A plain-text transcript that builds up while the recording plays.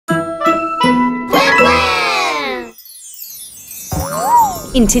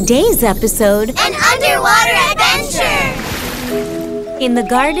In today's episode, an underwater adventure! In the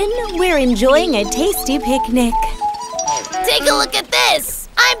garden, we're enjoying a tasty picnic. Take a look at this!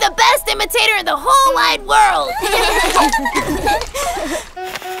 I'm the best imitator in the whole wide world!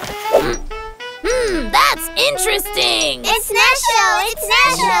 That's interesting! It's Nesho! It's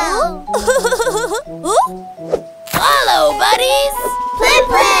Nesho! Hello, buddies! Plim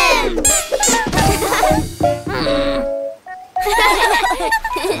Plim!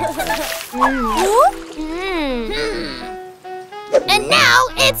 And now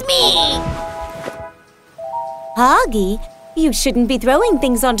it's me! Augie, you shouldn't be throwing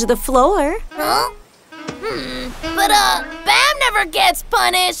things onto the floor. Huh? But, Bam never gets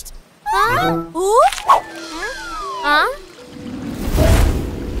punished! Huh? Huh?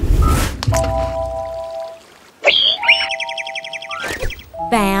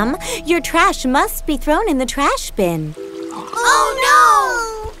 Bam, your trash must be thrown in the trash bin. Oh no!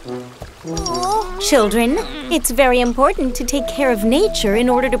 Children, it's very important to take care of nature in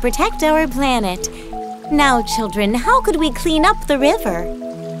order to protect our planet. Now, children, how could we clean up the river?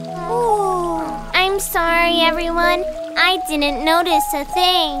 I'm sorry, everyone. I didn't notice a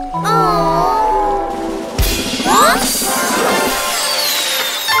thing. Huh?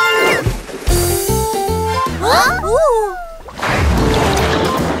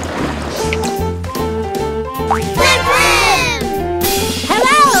 Plim Plim!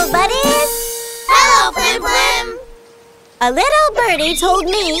 Hello, buddies! Hello, Plim Plim! A little birdie told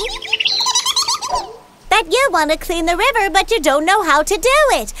me that you want to clean the river, but you don't know how to do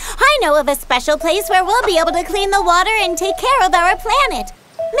it. I know of a special place where we'll be able to clean the water and take care of our planet.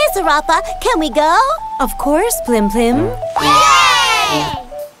 Miss Arapa, can we go? Of course, Plim Plim. Yay!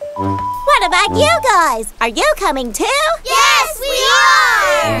 What about you guys? Are you coming too? Yes, we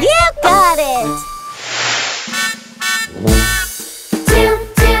are! You got it! Toot,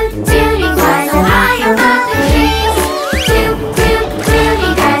 toot, tooting cars are high above the trees. Toot, toot,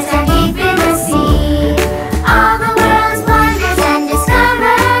 tooting cars are deep in the sea. All the world's wonders and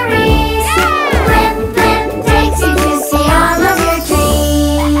discoveries. Plim Plim takes you to see all of your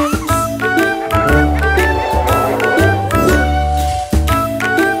dreams.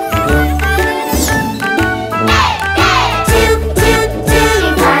 Toot, toot,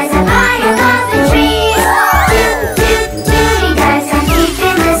 tooting cars are high above the trees. Toot, toot, tooting cars are deep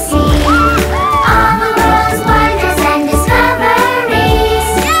in the sea. All the world's wonders and discoveries.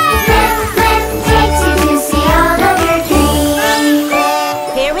 Plim Plim takes you to see all of your dreams.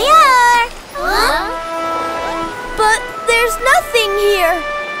 Here we are! But there's nothing here.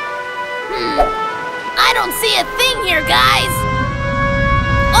 I don't see a thing here, guys.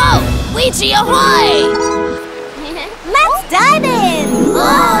 Oh, Ouija ahoy! Let's dive in!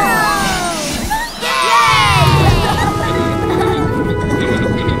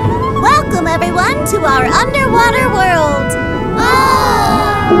 Welcome, everyone, to our underwater world.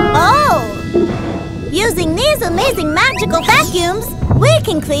 Oh! Using these amazing magical vacuums, we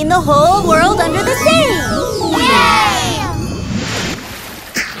can clean the whole world under the sea.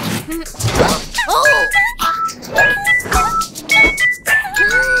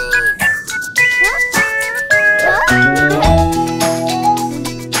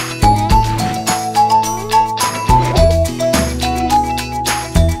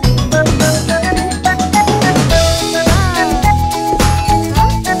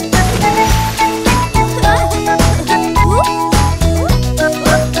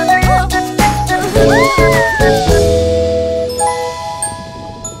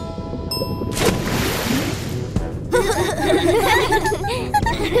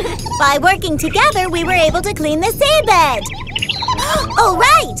 By working together, we were able to clean the seabed. Oh,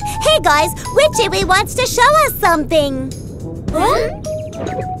 right! Hey, guys, Witchy wants to show us something.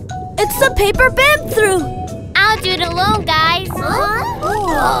 It's the paper Bam threw. I'll do it alone, guys.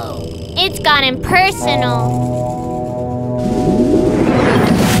 It's gotten personal.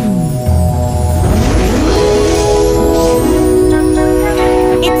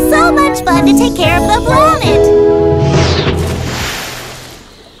 It's so much fun to take care of the planet.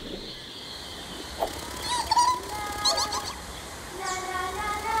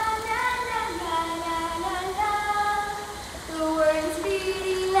 The words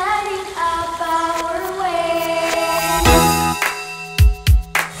really lighting up our way.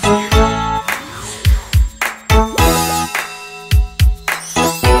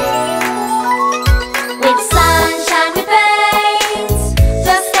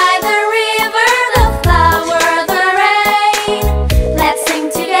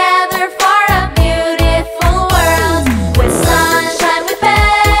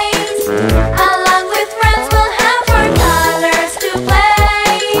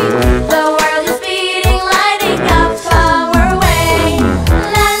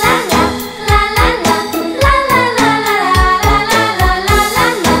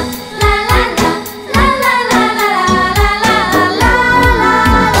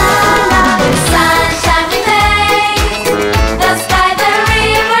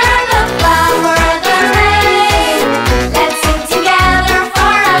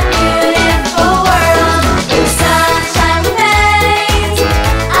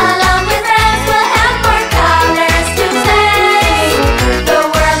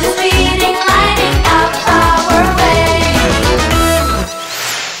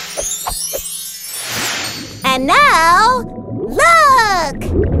 And now, look!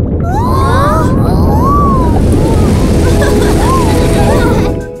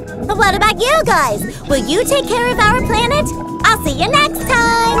 What about you guys? Will you take care of our planet? I'll see you next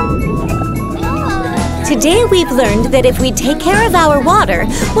time! Today we've learned that if we take care of our water,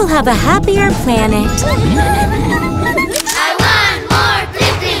 we'll have a happier planet. I want more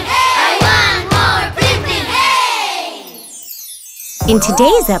Plim Plim, hey! I want more Plim Plim, hey! In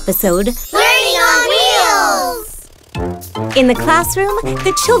today's episode, Learning on Wheels! in the classroom,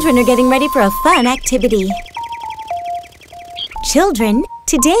 the children are getting ready for a fun activity. Children,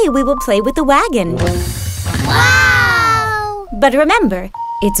 today we will play with the wagon. Wow! But remember,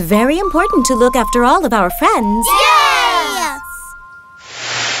 it's very important to look after all of our friends. Yes!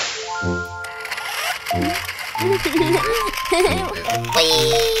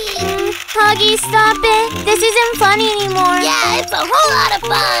 Huggy, stop it. This isn't fun anymore. Yeah, it's a whole lot of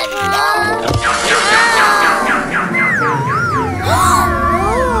fun!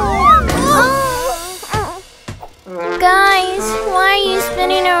 Guys, why are you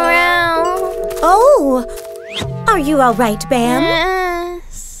spinning around? Oh, are you all right, Bam?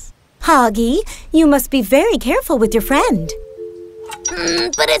 Yes. Hoggy, you must be very careful with your friend.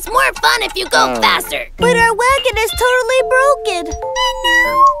 But it's more fun if you go faster. But our wagon is totally broken.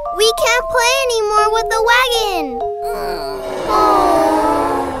 We can't play anymore with the wagon.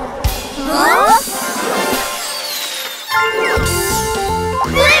 Huh?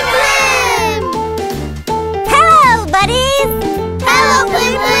 Plim Plim! Hello, buddies! Hello,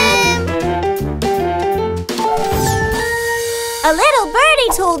 Plim Plim! A little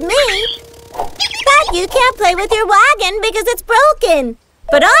birdie told me that you can't play with your wagon because it's broken.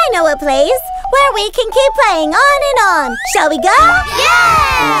 But I know a place where we can keep playing on and on. Shall we go?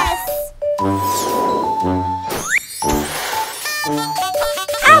 Yes!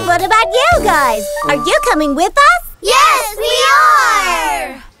 And what about you guys? Are you coming with us? Yes, we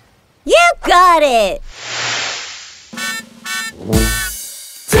are! You got it!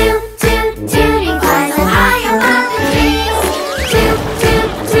 Toot, toot, tooty flies on high above the trees. Toot, toot,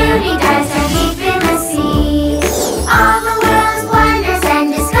 tooty dives are deep in the sea. All the world's wonders and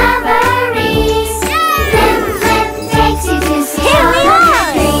discoveries. Plim Plim takes you to see Here we all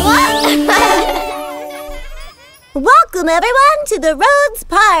are! the dreams. Welcome, everyone, to the Rhodes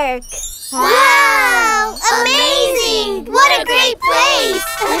Park. Wow! Amazing! What a great place!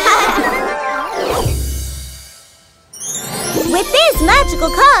 With these magical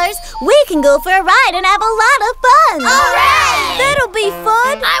cars, we can go for a ride and have a lot of fun. All right! That'll be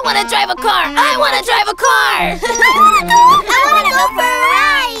fun. I want to drive a car. I want to drive a car. I want to go for a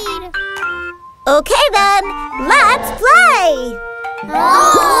ride! Okay, then, let's play.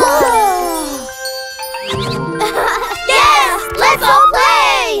 Oh! Yes! Let's all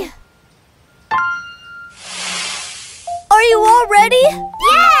play! Are you all ready?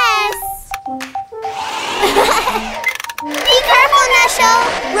 Yes! Be careful, Nesho!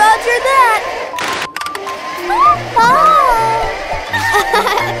 Roger that.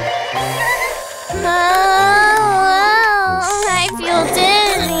 I feel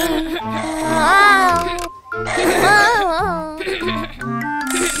dizzy.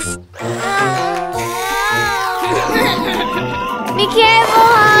 Be careful,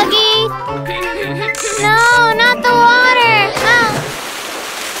 Huggy. No, not the water.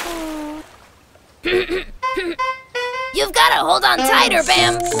 You've got to hold on tighter,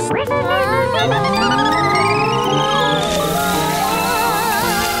 Bam!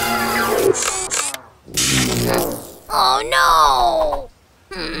 Oh, no!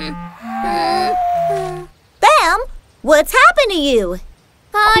 Bam, what's happened to you?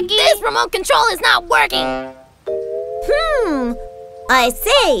 Huggy. This remote control is not working! I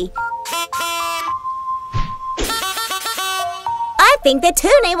see. I think that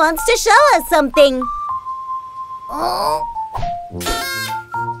Toonie wants to show us something. Oh.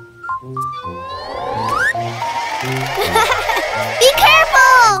 Be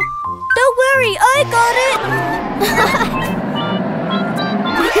careful! Don't worry, I got it.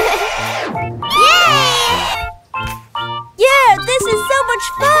 Yay! Yeah, this is so much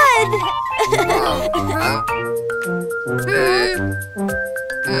fun.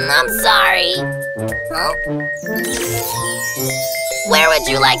 I'm sorry. Where would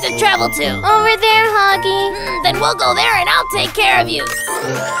you like to travel to? Over there, Huggy. Then we'll go there and I'll take care of you.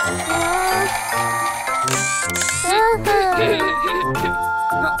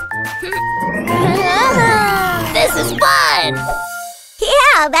 This is fun!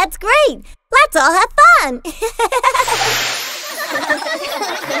 Yeah, that's great. Let's all have fun.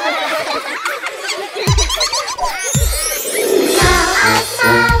 Smile, I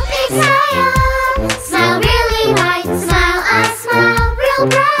smile, big smile. Smile really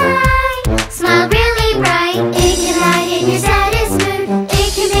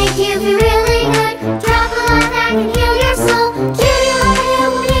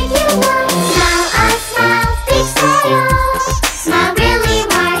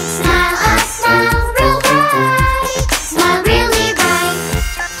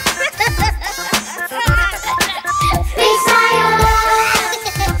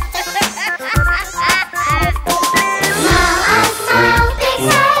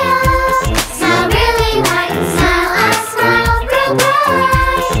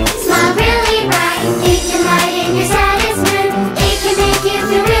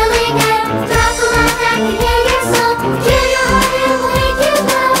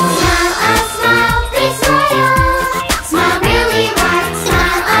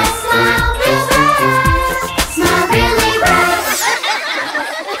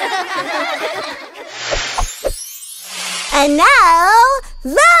And now,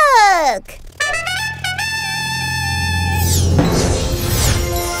 look!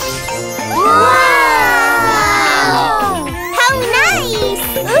 Wow! How nice!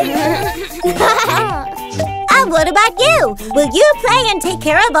 And what about you? Will you play and take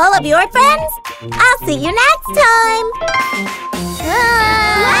care of all of your friends? I'll see you next time!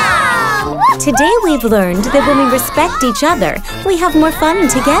 Wow! Today we've learned that when we respect each other, we have more fun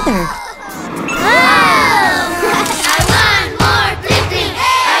together.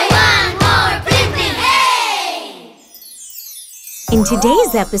 In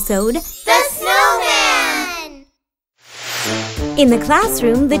today's episode, The snowman! in the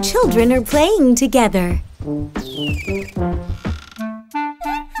classroom, the children are playing together.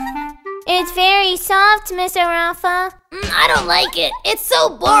 It's very soft, Miss Arafa. I don't like it. It's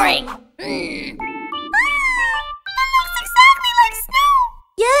so boring. It looks exactly like snow.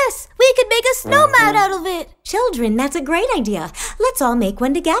 Yes, we could make a snowman out of it. Children, that's a great idea. Let's all make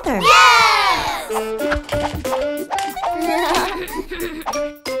one together.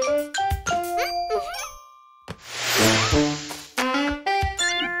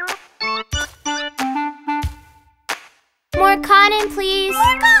 More cotton, please.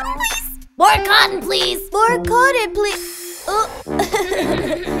 More cotton, please. More cotton, please. More cotton, please.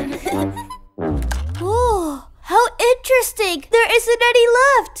 Oh, how interesting. There isn't any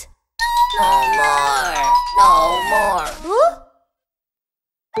left. No more. No more. Huh?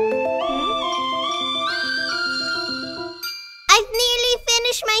 I've nearly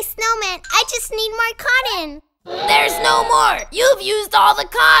finished my snowman. I just need more cotton. There's no more. You've used all the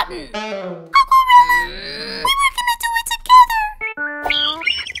cotton. We were gonna do it together.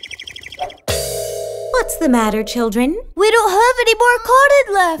 What's the matter, children? We don't have any more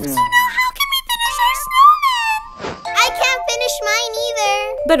cotton left. So now how can we finish our snowman? I can't finish mine either.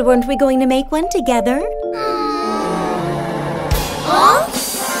 But weren't we going to make one together? Huh?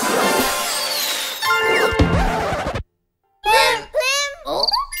 Plim Plim. Oh.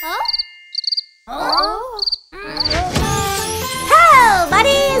 Huh? Oh. Hello,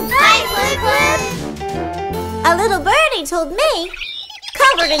 buddies! Hi, Plim Plim. A little birdie told me,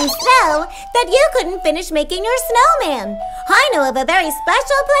 covered in snow, that you couldn't finish making your snowman. I know of a very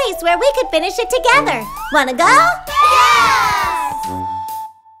special place where we could finish it together. Wanna go? Yes!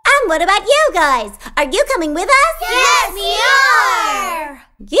 And what about you guys? Are you coming with us? Yes, we are!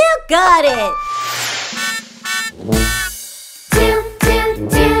 You got it! Toot, toot,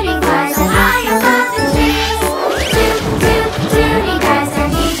 tooting cars are high above the trees. Toot, toot, tooting cars are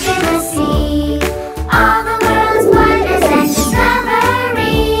deep in the sea. All the world's wonders and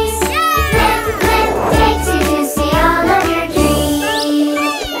discoveries. Plim Plim takes you to see all of your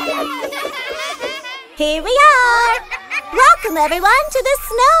dreams. Here we are! Welcome everyone to the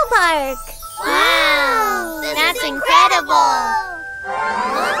snow park! Wow! That's incredible!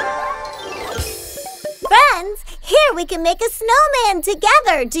 Friends, here we can make a snowman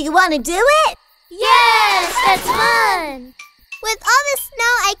together. Do you want to do it? Yes, that's fun! With all the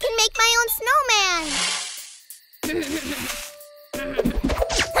snow, I can make my own snowman.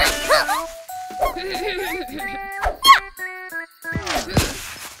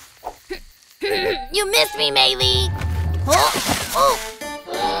 You missed me, Maylee. Oh. Oh.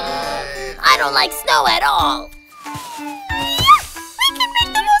 I don't like snow at all. We can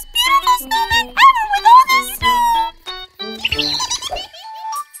make the most beautiful snowman ever with all this snow!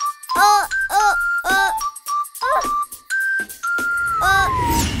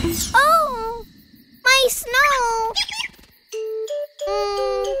 Oh! My snow!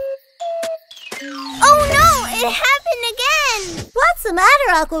 Oh no! It happened again! What's the matter,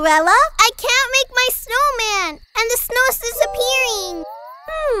 Aquarella? I can't make my snowman, and the snow's disappearing.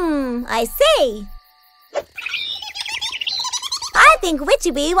 I see. I think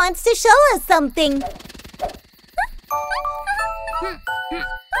Witchy Bee wants to show us something.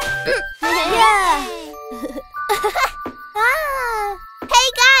 Yeah. Hey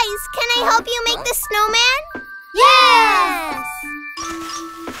guys, can I help you make the snowman? Yes!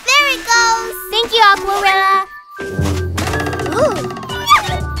 There it goes! Thank you, Aquarella. Ooh.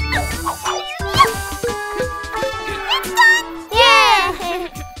 It's done! Yeah!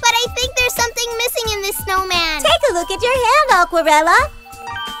 But I think there's something missing in this snowman. Take a look at your hand, Aquarella.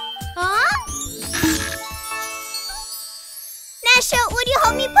 Huh? Nasha, would you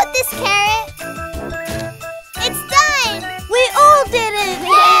help me put this carrot? It's done! We all did it!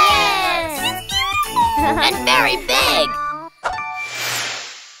 Yes! And very big.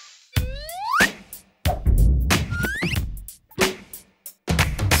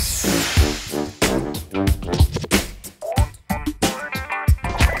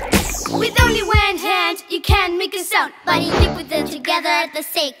 With only one hand, you can make make a sound, but if you put them together, they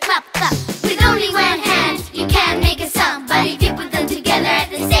say clap, clap. With only one hand, you can't make a sound, but if you put them together,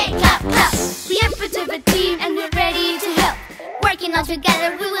 they say clap, clap. We are part of a team and we're ready to help. Working all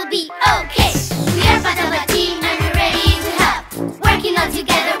together, we will be okay. We are part of a team and we're ready to help. Working all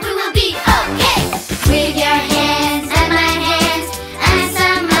together, we will be okay. With your hands and my hands and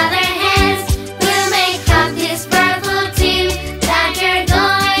some other hands, we'll make up this purple team that you're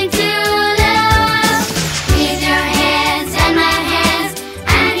going to love. With your hands and my hands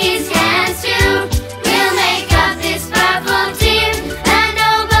and his hands too, we'll make up this purple team that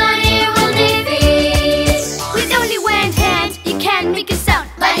nobody will defeat. With only one hand, you can't make a sound,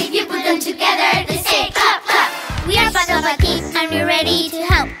 but if you put them together, they say clap, clap. We are part of a team and we're ready to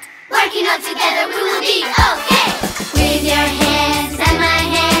help. Working all together, we will be okay. With your hands and my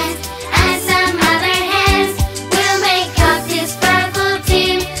hands and some other hands, we'll make up this purple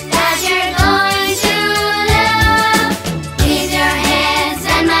team that you're going to love. With your hands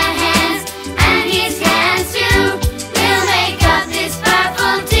and my hands and his hands too, we'll make up this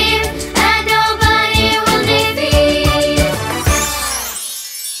purple team that nobody will defeat.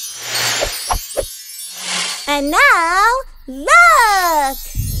 And now, look!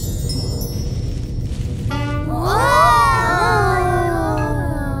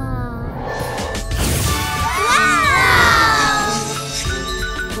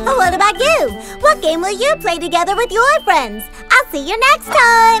 What about you? What game will you play together with your friends? I'll see you next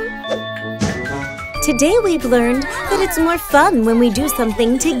time! Today we've learned that it's more fun when we do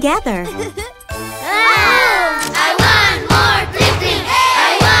something together. I want more Plim Plim!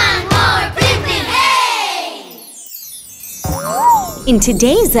 I want more Plim Plim! Hey! In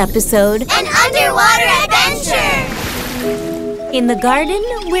today's episode, An underwater adventure! in the garden,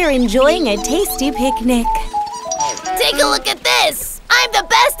 we're enjoying a tasty picnic. Take a look at this! I'm the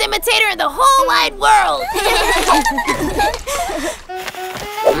best imitator in the whole wide world!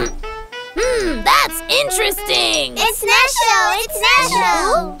 That's interesting! It's national! It's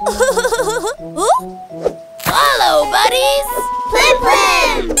national! Follow, buddies! Plim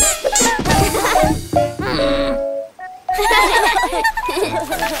Plim!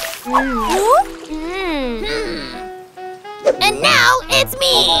 And now it's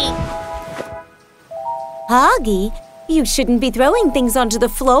me! Hoggy, you shouldn't be throwing things onto the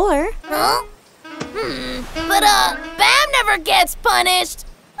floor. Huh? But, Bam never gets punished!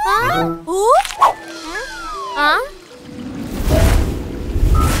 Huh? Huh?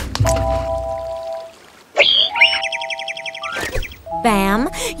 Bam,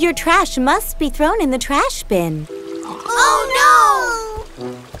 your trash must be thrown in the trash bin. Oh no!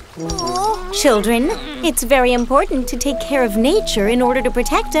 Children, it's very important to take care of nature in order to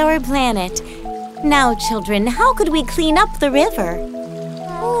protect our planet. Now, children, how could we clean up the river?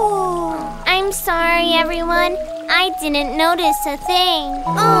 I'm sorry, everyone. I didn't notice a thing.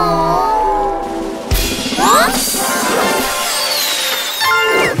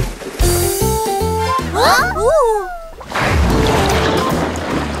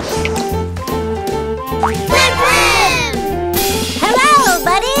 Plim Plim! Hello,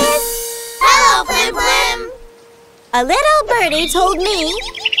 buddies! Hello, Plim Plim! A little birdie told me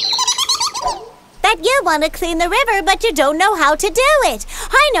that you want to clean the river, but you don't know how to do it.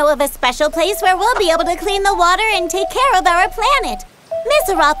 I know of a special place where we'll be able to clean the water and take care of our planet. Miss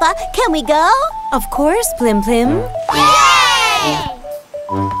Rafa, can we go? Of course, Plim Plim. Yay!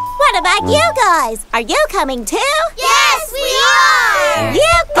 What about you guys? Are you coming too? Yes, we are!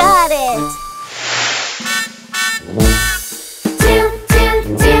 You got it! Toot, toot,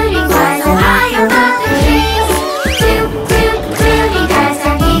 tooting cars are high above the trees. Toot, toot, tooting cars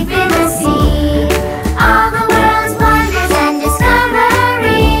are deep in the sea. All the world's wonders and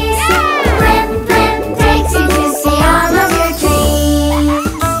discoveries. Plim Plim takes you to see all of your dreams.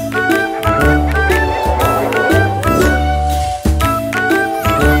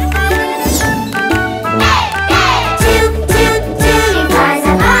 Toot, toot, tooting cars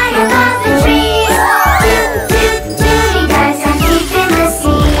are high above the trees. Toot, toot, tooting cars are deep in the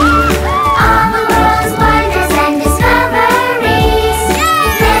sea. All the world's wonders and discoveries.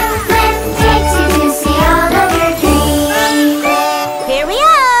 Plim Plim takes you to see all of your dreams. Here we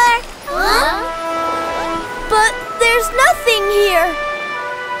are! But there's nothing here!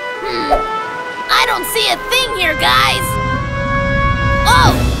 I don't see a thing here, guys!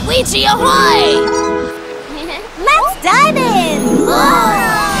 Oh! Ouija ahoy! Let's dive in!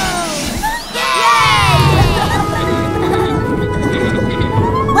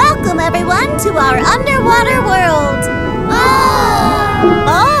 Welcome, everyone, to our underwater world.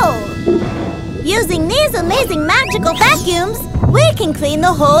 Oh! Using these amazing magical vacuums, we can clean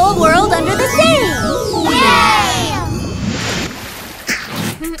the whole world under the sea. Yay!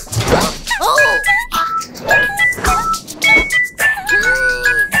 Oh!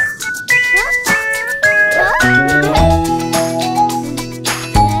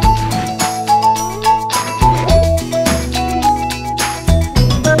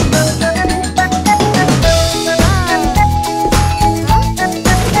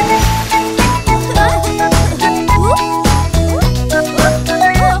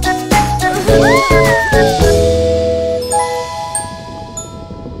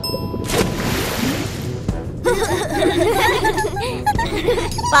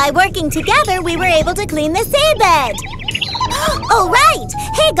 By working together, we were able to clean the seabed. Oh, right!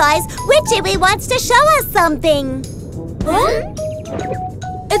 Hey, guys, Witchy wants to show us something. Huh?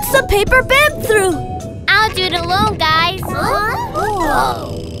 It's the paper bib through. I'll do it alone, guys.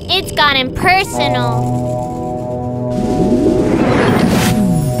 Oh. It's gotten personal.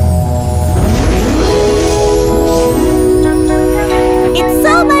 It's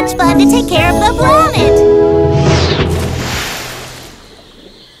so much fun to take care of the planet.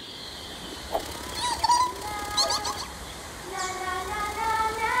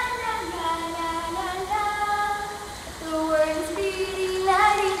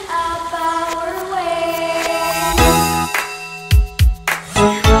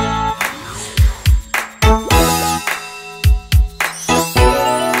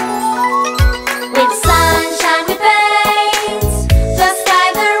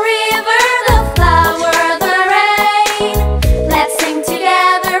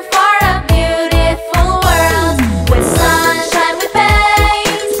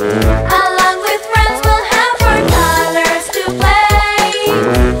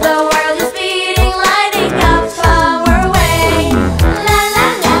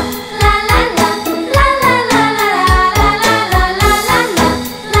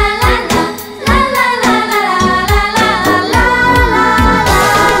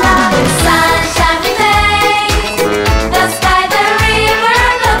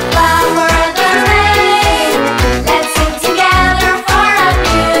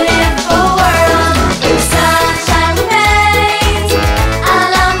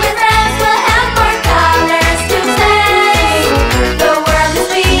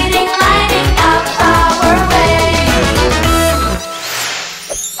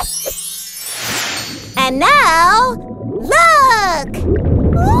 And now, look!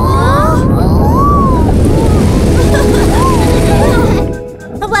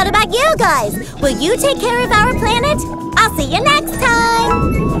 What about you guys? Will you take care of our planet? I'll see you next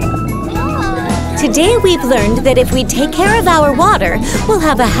time! Today we've learned that if we take care of our water, we'll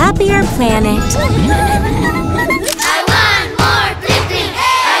have a happier planet. I want more Plim Plim!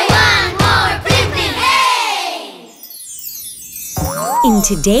 I want more Plim Plim! Hey! In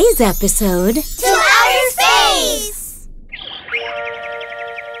today's episode... To outer space!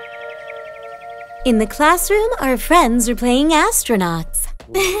 In the classroom, our friends are playing astronauts.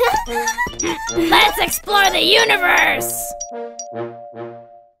 Let's explore the universe!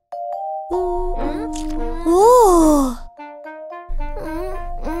 Ooh!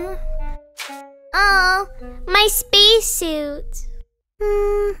 Oh, my spacesuit.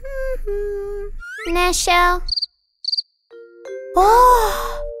 Nesho.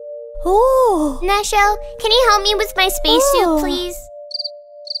 Oh! Ooh! Nesho, can you help me with my spacesuit, Oh. please?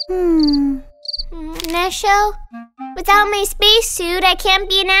 Nesho, without my spacesuit, I can't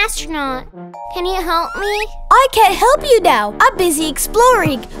be an astronaut. Can you help me? I can't help you now. I'm busy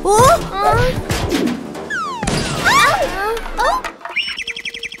exploring.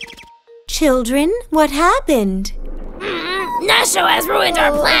 Children, what happened? Nesho has ruined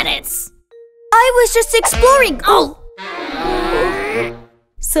our planets. I was just exploring. Oh!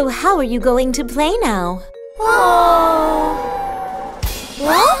 So how are you going to play now?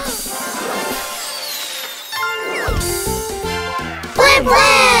 Plim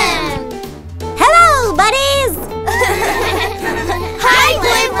Plim! Hello, buddies! Hi,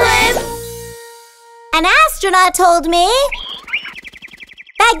 Plim Plim! An astronaut told me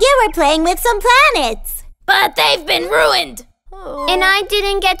that you were playing with some planets. But they've been ruined. And I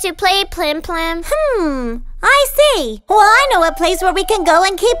didn't get to play Plim Plim. I see. Well, I know a place where we can go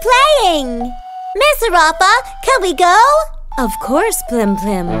and keep playing. Miss Arapa, can we go? Of course, Plim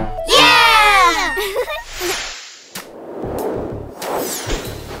Plim. Yeah!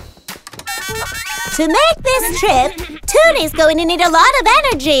 To make this trip, Tootie's going to need a lot of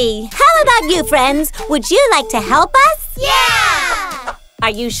energy. How about you, friends? Would you like to help us? Yeah! Are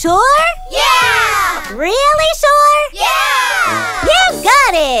you sure? Yeah! Really sure? Yeah! You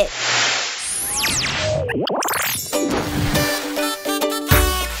got it!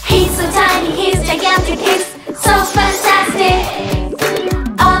 He's so tiny, he's gigantic. after kicks, so fantastic.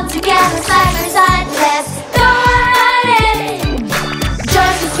 All together side by side, let's go at it.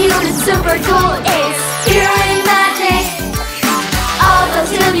 Just as cute and super cool, it's pure magic. All the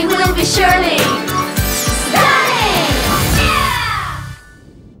tuning will be surely stunning.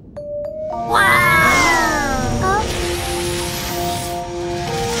 Wow!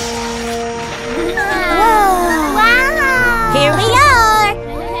 Here we are!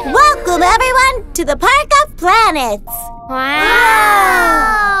 Welcome, everyone, to the Park of Planets!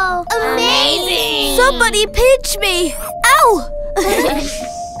 Wow! Amazing! Somebody pinch me! Ow!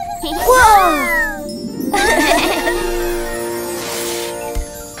 Whoa!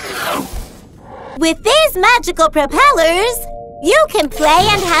 With these magical propellers, you can play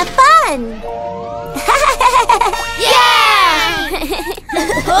and have fun!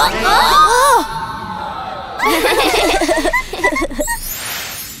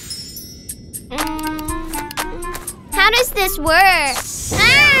 How does this work?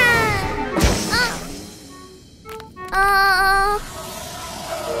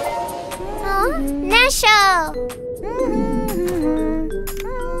 Nesho!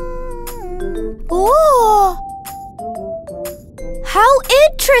 Oh! How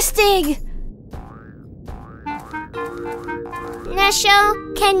interesting! Nesho,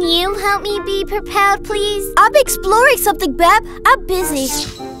 can you help me be propelled, please? I'm exploring something, Bab. I'm busy.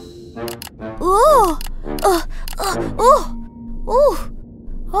 Ooh!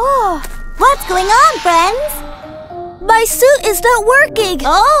 What's going on, friends? My suit is not working.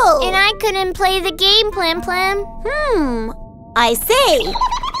 Oh! And I couldn't play the game, Plim Plim. I see.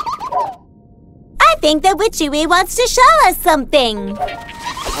 I think that Witchy Wee wants to show us something.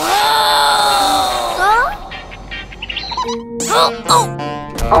 Help!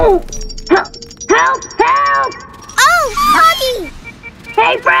 Oh, Huggy!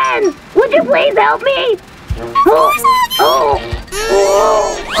 Hey, friends! Would you please help me?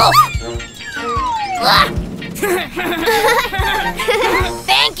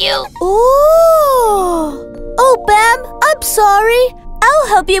 Thank you! Oh, Bam, I'm sorry. I'll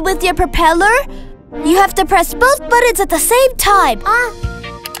help you with your propeller. You have to press both buttons at the same time.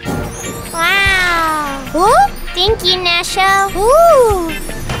 Wow! Huh? Thank you, Nesho. Ooh!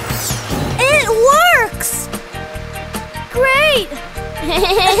 It works! Great!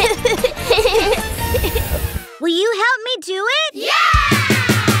 Will you help me do it? Yeah,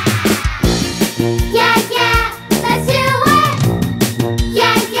 let's do it.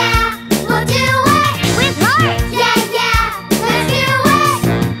 Yeah, we'll do it. With heart! Yeah, let's do it.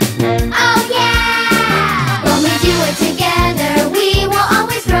 Oh yeah! When we do it together, we will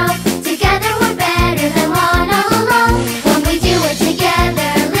always grow. Together we're better than one all alone. When we do it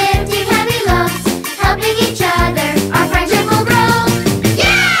together, lifting heavy loads, helping each other, our friendship will grow.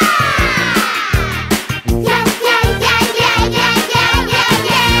 Yeah! Yeah!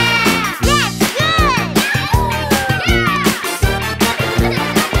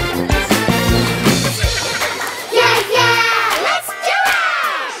 That's good! Yeah, let's do it!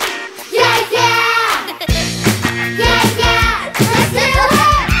 Yeah, let's do it!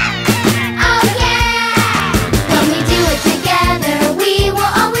 Oh yeah! When we do it together, we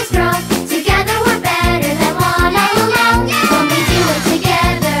will always grow. Together we're better than one all alone. When we do it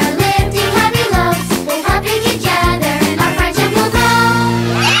together, lifting heavy loads, helping each other, our friendship will grow.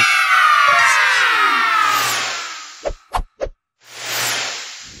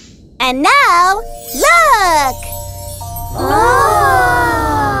 And now, look!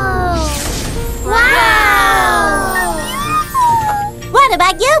 Wow! What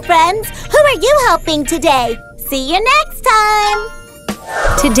about you, friends? Who are you helping today? See you next time!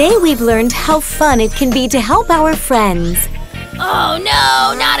 Today we've learned how fun it can be to help our friends. Oh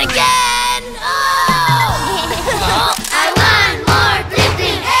no, not again! Oh! I want more Plim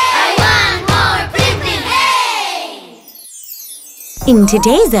Plim, hey! I want more Plim Plim, hey! In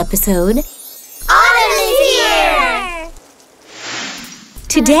today's episode, Autumn is here!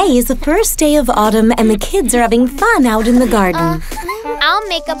 today is the first day of autumn and the kids are having fun out in the garden. I'll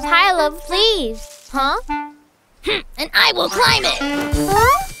make a pile of leaves. Huh? And I will climb it!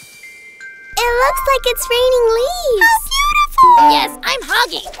 Huh? It looks like it's raining leaves. Yes, I'm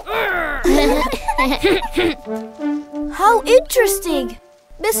Huggy! How interesting!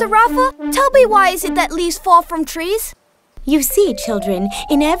 Miss Arafa, tell me why is it that leaves fall from trees? You see, children,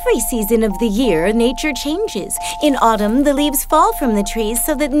 in every season of the year, nature changes. In autumn, the leaves fall from the trees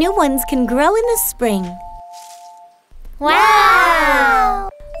so that new ones can grow in the spring. Wow!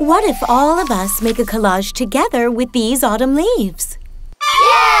 What if all of us make a collage together with these autumn leaves?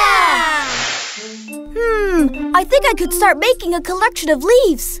 I think I could start making a collection of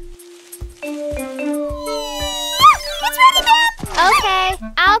leaves. It's ready, Bam! Okay,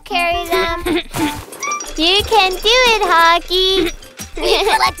 I'll carry them. You can do it, Hockey. We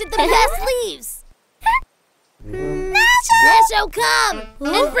collected the best leaves. Nasho, come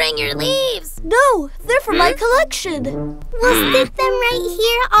and bring your leaves. No, they're for my collection. We'll stick them right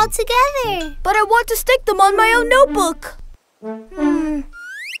here all together. But I want to stick them on my own notebook.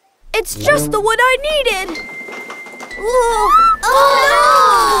 It's just the one I needed. Oh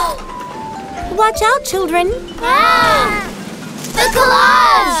no! Watch out, children. The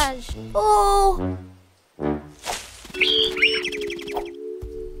collage! Oh.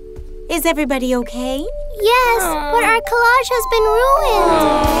 Is everybody okay? Yes, but our collage has been ruined.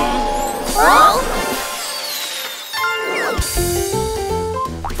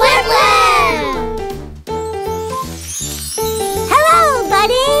 Plim Plim! Hello,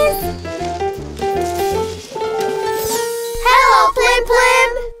 buddies. Hello, Plim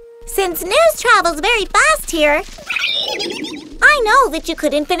Plim! Since news travels very fast here, I know that you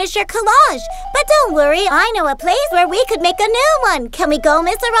couldn't finish your collage. But don't worry, I know a place where we could make a new one. Can we go,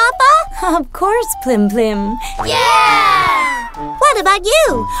 Miss Arafa? Of course, Plim Plim. Yeah! What about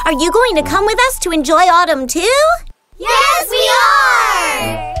you? Are you going to come with us to enjoy autumn too? Yes, we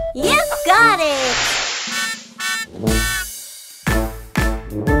are! You got it!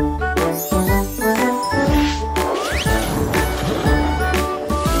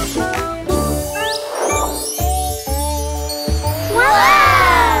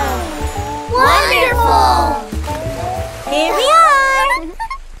 Here we are!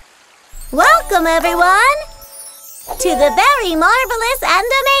 Welcome, everyone, to the very marvelous and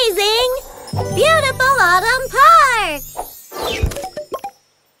amazing Beautiful Autumn Park!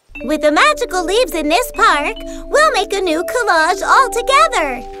 With the magical leaves in this park, we'll make a new collage all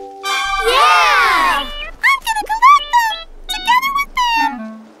together. Yeah! I'm gonna collect them together with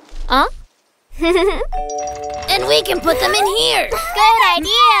Bam. And we can put them in here. Good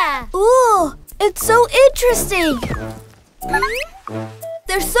idea. Ooh, it's so interesting.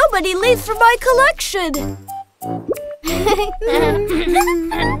 There's so many leaves for my collection.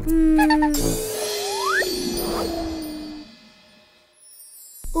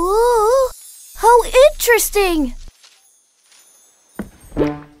 Ooh, how interesting.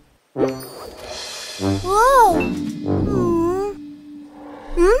 Whoa.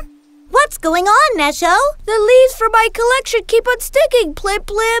 What's going on, Nesho? The leaves for my collection keep on sticking, Plim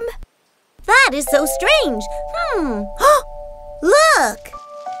Plim. That is so strange. Look!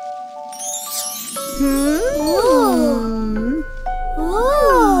 Ooh.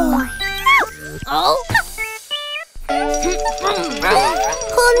 Oh?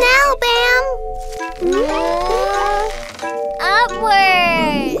 Pull now, Bam.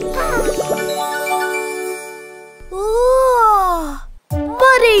 Upward. Ooh.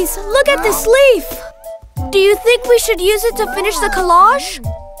 Buddies, look at this leaf. Do you think we should use it to finish the collage?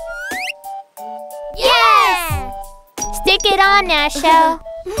 Yes. Stick it on, Nasho.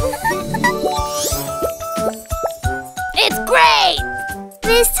 It's great!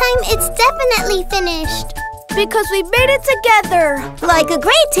 This time it's definitely finished. Because we made it together. Like a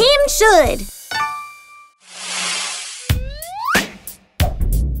great team should.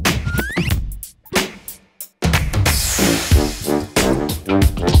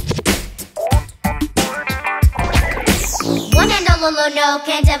 One hand no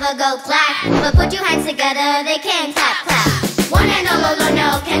can't ever go clap. But put your hands together, they can clap, clap. One hand no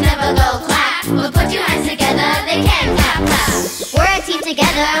can't ever go clap. But put your hands together, they can clap, clap. We're a team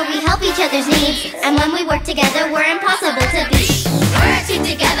together, we help each other's needs. And when we work together, we're impossible to beat. We're a team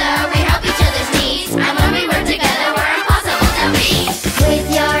together, we help each other's needs. And when we work together, we're impossible to beat.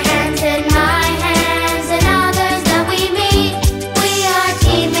 With your hands in my hands and others that we meet, we are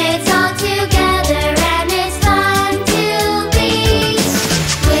teammates all together and it's fun to be.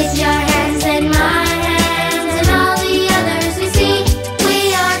 With your hands in my hands and all the others we see,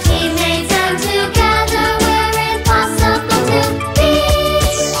 we are teammates and together we're impossible to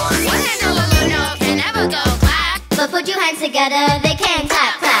beat. One hand no can never go clap, but put your hands together, they can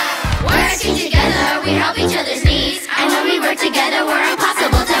clap, clap. We're a team together, we help each other's needs, and when we work together, we're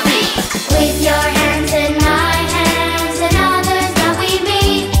impossible to beat. With your hands in my hands and others that we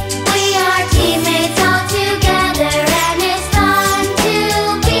meet, we are teammates all together, and it's fun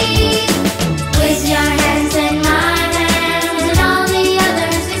to be. With your hands in my hands and all the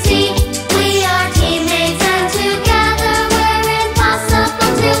others we see, we are teammates and together we're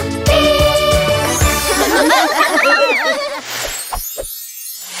impossible to beat.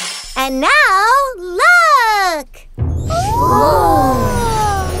 And now, look!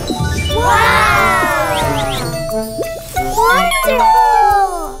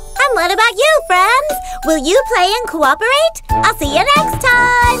 Wonderful! And what about you, friends? Will you play and cooperate? I'll see you next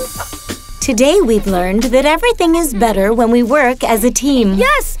time! Today we've learned that everything is better when we work as a team.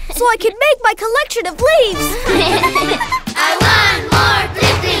 Yes, so I can make my collection of leaves. I want more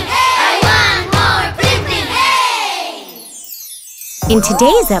Plim Plim, hey! I want more Plim Plim, hey! In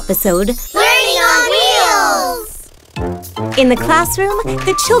today's episode, Learning on wheels! in the classroom,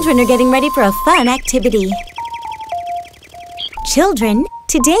 the children are getting ready for a fun activity. Children,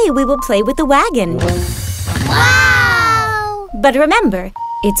 today we will play with the wagon. Wow! But remember,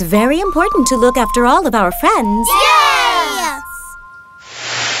 it's very important to look after all of our friends. Yes!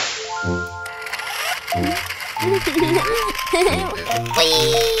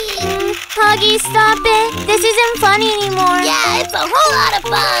 Huggy, stop it. This isn't fun anymore. Yeah, it's a whole lot of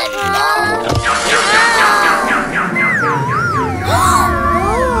fun!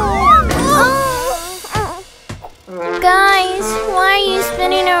 Guys, why are you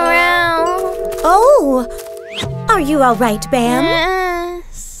spinning around? Oh, are you all right, Bam?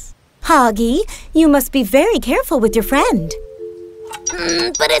 Yes. Hoggy, you must be very careful with your friend.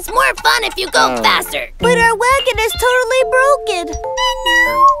 But it's more fun if you go faster. But our wagon is totally broken.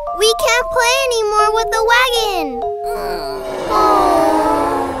 We can't play anymore with the wagon.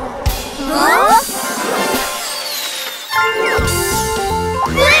 Huh?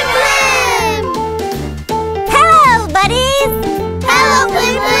 Plim Plim! Hello, buddies! Hello,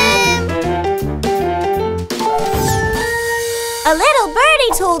 Plim Plim! A little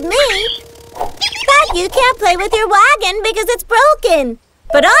birdie told me that you can't play with your wagon because it's broken.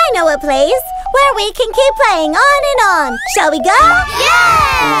 But I know a place where we can keep playing on and on. Shall we go?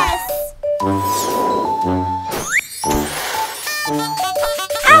 Yes!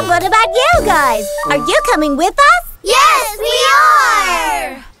 And what about you guys? Are you coming with us? Yes, we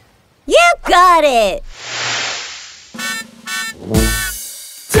are! You got it!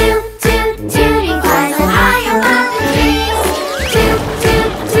 Toot, toot, tooty flies so high above the trees. Toot,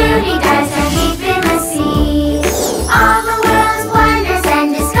 toot, tooty dives are deep in the sea. All the world's wonders and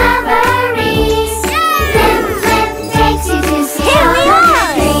discoveries. Plim Plim takes you to see Here we all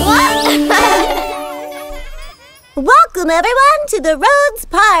are. the Welcome everyone to the Rhodes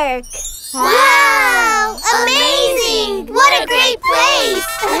Park. Wow! Amazing! What a great place!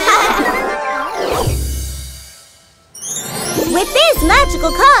 With these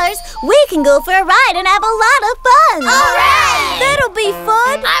magical cars, we can go for a ride and have a lot of fun. All right! That'll be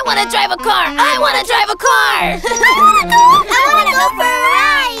fun. I want to drive a car! I want to drive a car! I want to go for a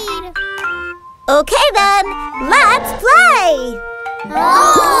ride! Okay then, let's play.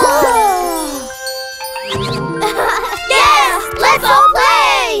 Oh! Yes! Let's all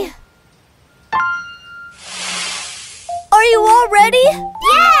play! Are you all ready?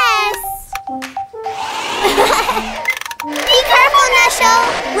 Yes! Be careful, Nesho!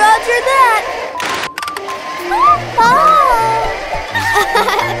 Roger that.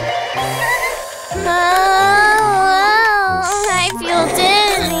 I feel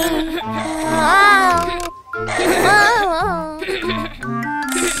dizzy.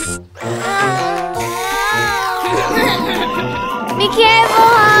 Be careful,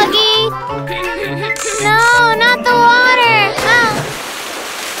 Huggy. No, not the water.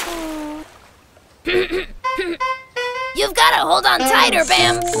 You've got to hold on tighter,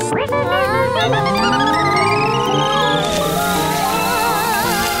 Bam!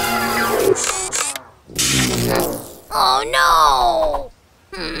 Oh, no!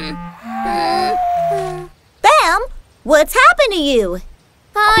 Bam, what's happened to you?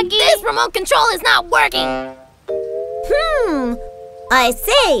 Huggy. This remote control is not working! I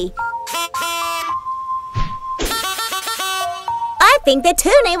see. I think that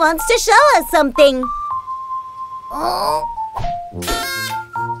Toonie wants to show us something. Oh.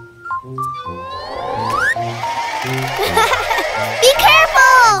 Be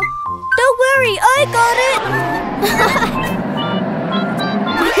careful! Don't worry, I got it.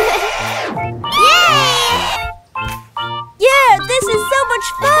 Yay! Yeah, this is so much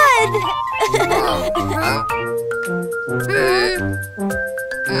fun.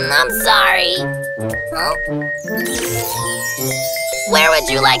 I'm sorry. Where would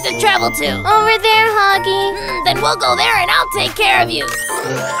you like to travel to? Over there, Huggy. Then we'll go there and I'll take care of you.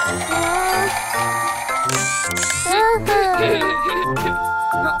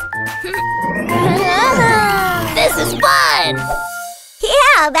 This is fun!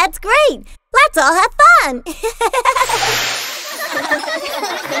 Yeah, that's great. Let's all have fun.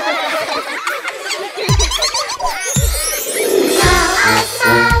 Smile, a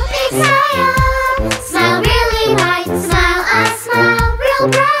smile, big smile. Smile really bright. Smile, a smile, real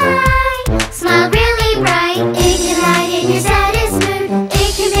bright. Smile really bright. It can lighten your saddest mood.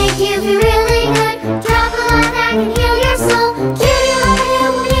 It can make you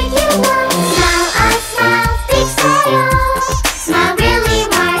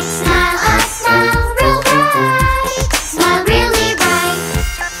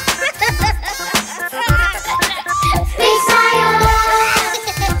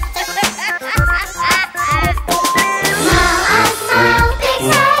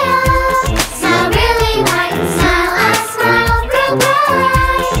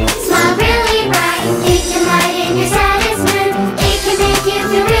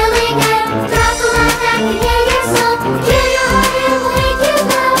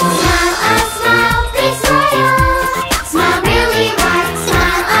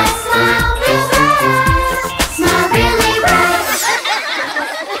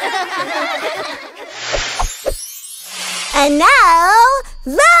And now,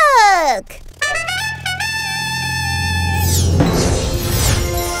 look!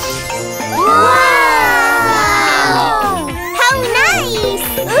 Wow! How nice!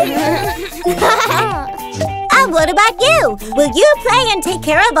 And what about you? Will you play and take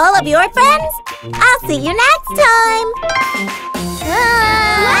care of all of your friends? I'll see you next time!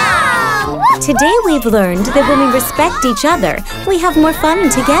 Wow! Today we've learned that when we respect each other, we have more fun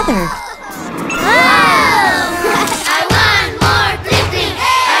together. I want more Plim Plim.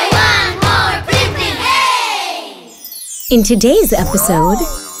 I want more Plim Plim. Hey! In today's episode,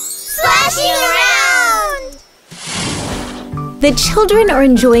 Splashing around! the children are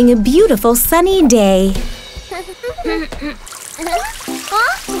enjoying a beautiful sunny day.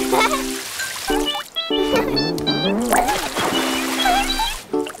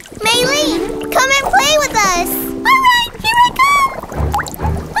 Maylene, come and play with us! Alright, here I come!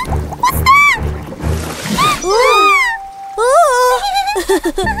 What's that?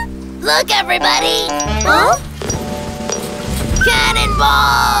 Look, everybody! Huh?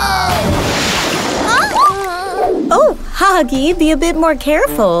 Cannonball! Oh, Huggy, be a bit more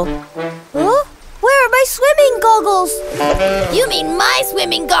careful. Huh? Where are my swimming goggles? You mean my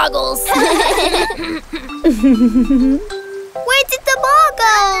swimming goggles? Where did the ball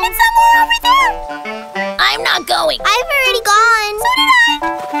go? It's somewhere over there. I'm not going. I've already gone. So did I.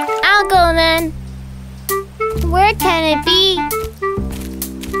 I'll go then. Where can it be?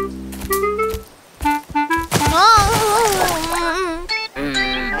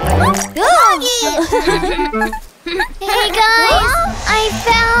 Hey guys, I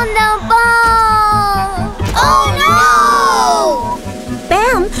found the ball. Oh no!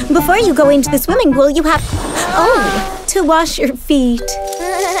 Bam! Before you go into the swimming pool, you have to wash your feet.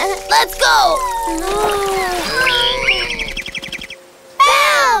 Let's go!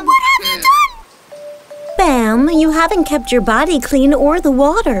 Bam! What have you done? Bam, you haven't kept your body clean or the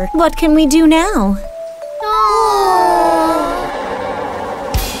water. What can we do now?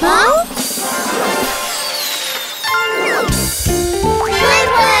 Huh? Plim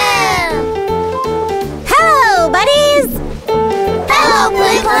Plim! Hello, buddies! Hello,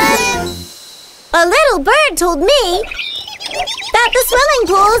 Plim Plim! A little bird told me that the swimming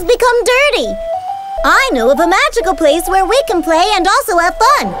pool has become dirty. I know of a magical place where we can play and also have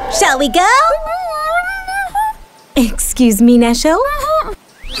fun. Shall we go? Excuse me, Nesho?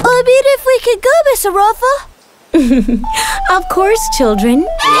 I mean, if we could go, Miss Arafa. Of course, children.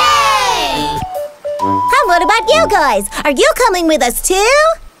 Yay! And what about you guys? Are you coming with us too?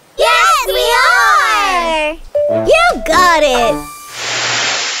 Yes, we are! You got it!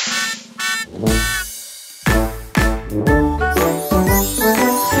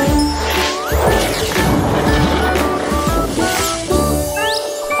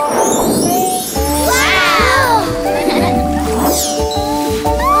 Wow!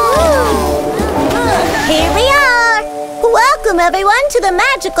 Here we are! Welcome everyone to the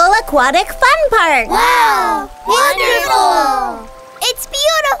magical aquatic fun park! Wow! Wonderful! It's beautiful!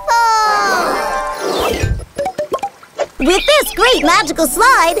 With this great magical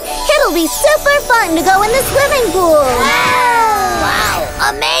slide, it'll be super fun to go in the swimming pool! Wow!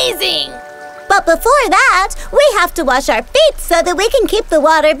 Amazing! But before that, we have to wash our feet so that we can keep the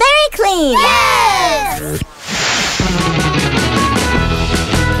water very clean! Yes!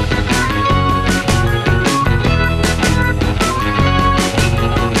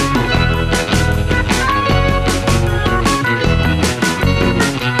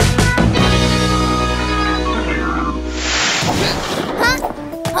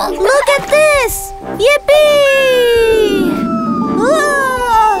 Look at this! Yippee!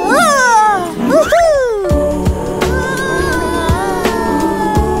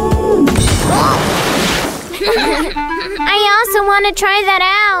 I also want to try that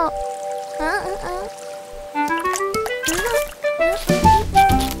out.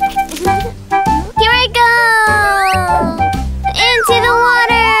 Here I go! Into the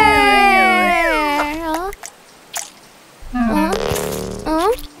water!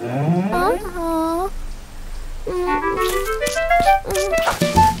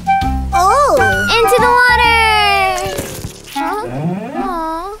 Oh! Into the water!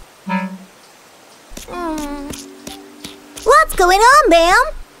 What's going on, Bam?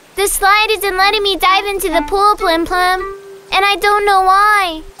 The slide isn't letting me dive into the pool, Plim Plim. And I don't know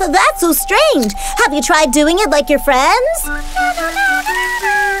why. That's so strange. Have you tried doing it like your friends?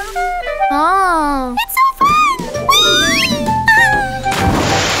 Oh. It's so fun!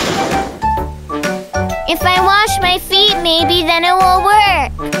 If I wash my feet, maybe then it will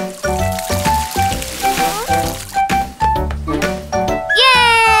work.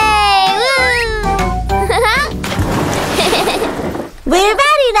 Yay! Woo!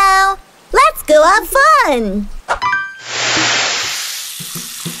 go have fun!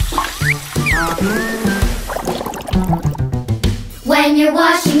 When you're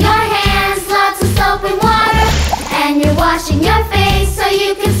washing your hands, lots of soap and water. And you're washing your face so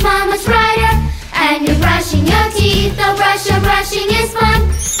you can smile much brighter. And you're brushing your teeth, though brushing is fun.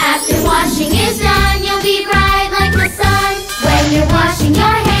 After washing is done, you'll be bright like the sun. When you're washing your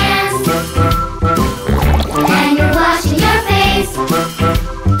hands, and you're washing your face,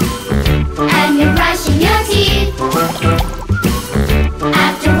 and you're brushing your teeth.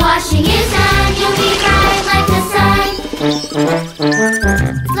 After washing is done, you'll be bright like the sun.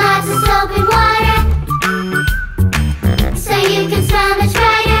 Lots of soap and water, so you can smile much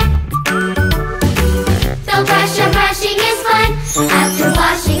brighter. Though brushing is fun. After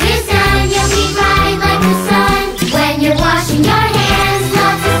washing is done, you'll be bright like the sun. When you're washing your hands,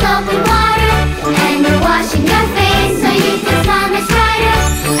 lots of soap and water. And you're washing your face, so you can smile much brighter.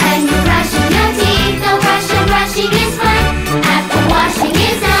 And you're brushing your teeth, though brushing is fun. After washing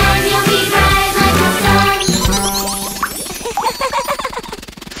is done, you'll be bright like the sun.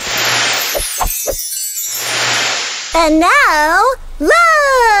 And now,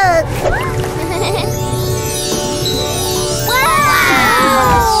 look!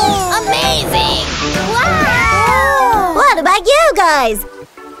 Wow! Amazing! Wow! What about you guys?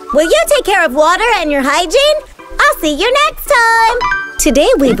 Will you take care of water and your hygiene? I'll see you next time! Today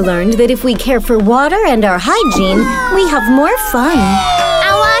we've learned that if we care for water and our hygiene, we have more fun.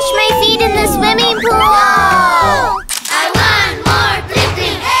 I'll wash my feet in the swimming pool! I want more Plim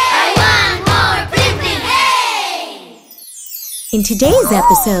Plim! I want more Plim Plim! Hey! In today's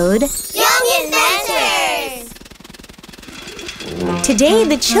episode, Young inventors! today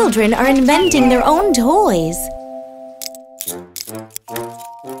the children are inventing their own toys.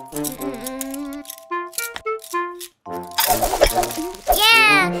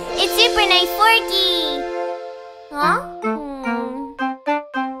 Yeah, it's super nice forky. Huh?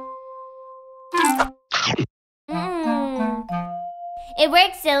 It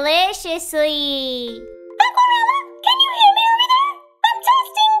works deliciously. Aquarella, can you hear me over there? I'm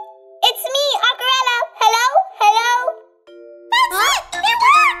testing. It's me, Aquarella. Hello? Hello? That's it! It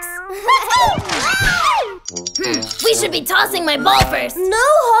works! We should be tossing my ball first. No,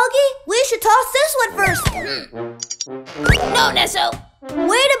 Hoggy. We should toss this one first. No, Nesso.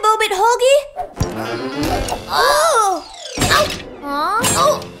 Wait a moment, Hoggy. Oh! Huh?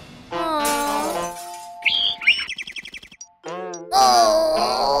 Oh.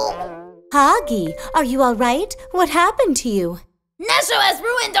 Hoggy, are you all right? What happened to you? Nesso has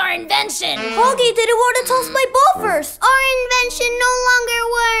ruined our invention. Hoggy didn't want to toss my ball first. Our invention no longer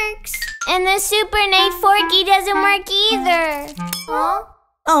works. And the super knife forky doesn't work either. Huh?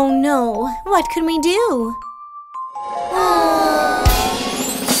 Oh no, what can we do?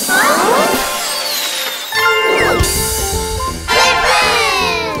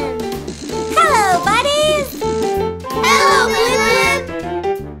 Hello, buddies! Hello, Plim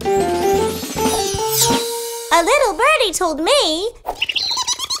A little birdie told me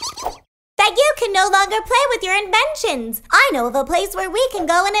that you can no longer play with your inventions. I know of a place where we can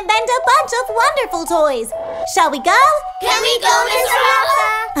go and invent a bunch of wonderful toys. Shall we go? Can we go, Mr.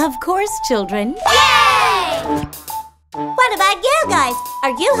 Rafa? Of course, children. Yay! What about you guys?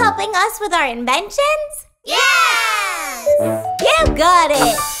 Are you helping us with our inventions? Yes! You got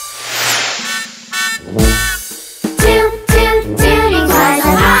it! Toot, toot, tooting flies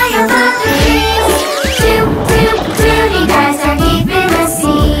are high above the trees. Toot, toot, tooting guys are deep in the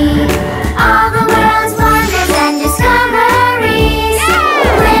sea. All the world's wonders and discoveries.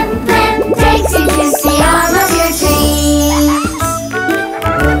 Plim Plim takes you to see all of your dreams.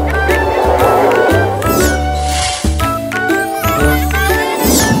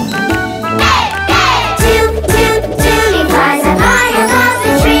 Toot, toot, tooting flies are high above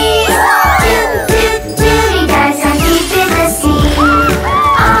the trees. Toot, toot, tooting guys are deep in the sea.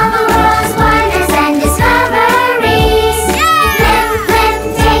 All the world's wonders and discoveries. Plim Plim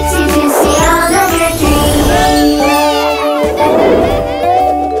takes you to see all of your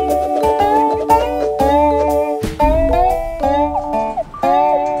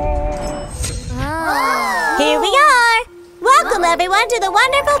Here we are! Welcome everyone to the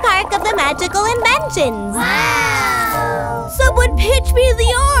wonderful park of the magical inventions. Wow! Someone pinch me in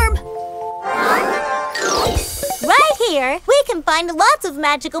the arm. Right here, we can find lots of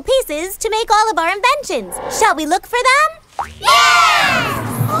magical pieces to make all of our inventions. Shall we look for them?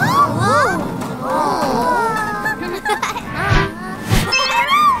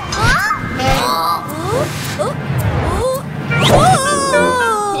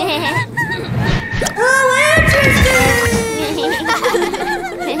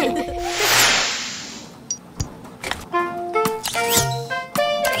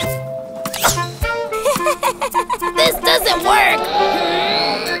 of work.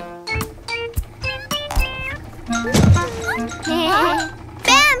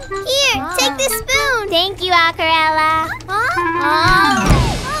 Bam! Here, take this spoon. Thank you, Acarella.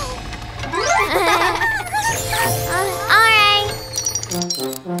 All right.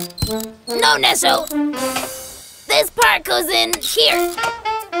 No, Nesso. This part goes in here.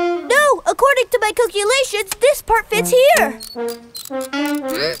 No, according to my calculations, this part fits here.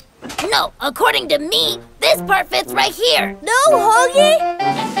 No, according to me, this part fits right here. No, Hoggy.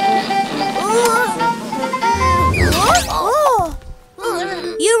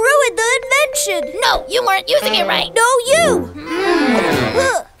 You ruined the invention. No, you weren't using it right. No, you.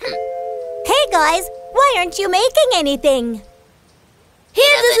 Hey guys, why aren't you making anything? He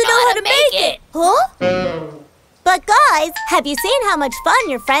doesn't know how to make it. Huh? But guys, have you seen how much fun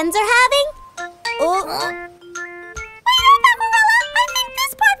your friends are having? Wait up, Amarella. I think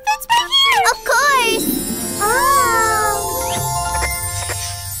this part fits right here. Of course.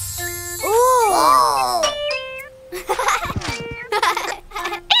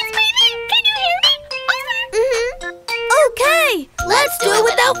 It's me. Can you hear me? Over. Okay, Let's do it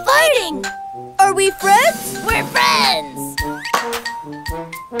without fighting. are we friends? We're friends.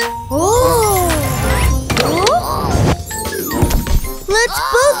 Let's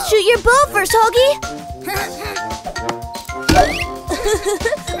both shoot your bow first, Hoggy.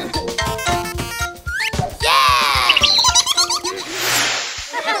 Yeah!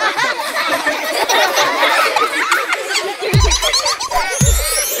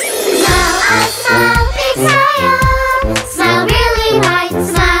 Smile, I smile, big smile. Smile really wide.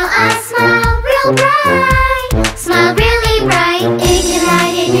 Smile, I smile, real bright. Smile really bright. It can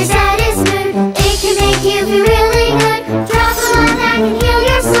lighten your saddest mood. It can make you feel really good. Drop a line that can heal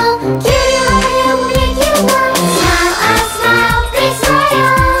your soul. Cutie line that will make you glow. Smile, I smile, big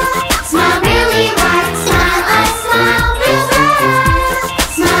smile. Smile really wide. Smile, I smile, real bright.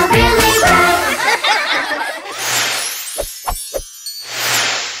 Smile really bright.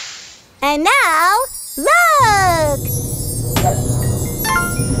 And now, look!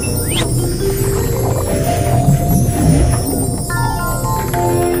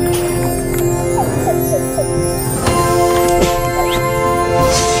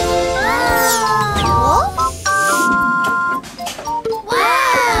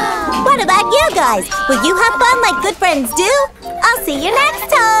 What about you guys? Will you have fun like good friends do? I'll see you next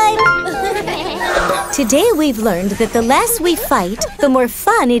time! Today we've learned that the less we fight, the more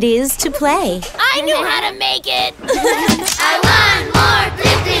fun it is to play. I knew how to make it. I want more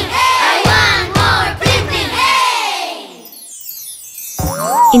Plim Plim, hey! I want more Plim Plim,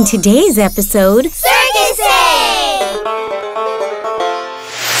 hey! In today's episode, Circus Day!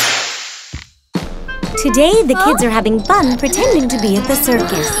 today the kids are having fun pretending to be at the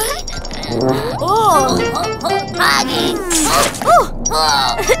circus. Huggy.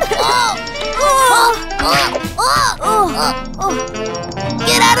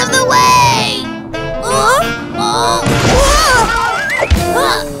 Get out of the way!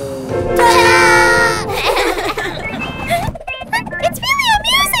 It's really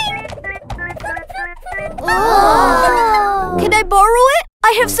amusing! Can I borrow it?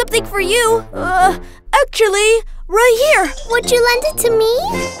 I have something for you. Actually, right here. Would you lend it to me?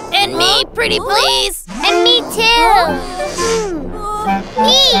 And me, pretty please. And me too!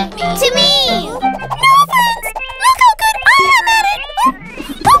 Me! To me! No, friends! Look how good I am at it!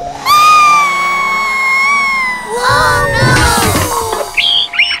 Oh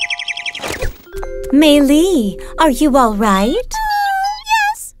no! Mei Li, are you all right?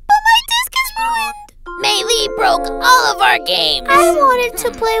 Yes, but my disc is ruined! Mei Li broke all of our games. I wanted to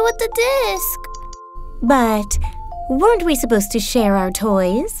play with the disc. But weren't we supposed to share our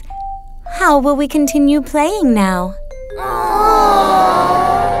toys? How will we continue playing now?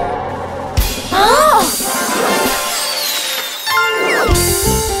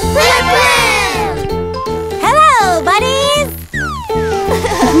 Plim Plim! Hello, buddies!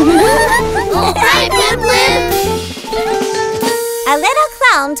 Hi, Plim Plim! A little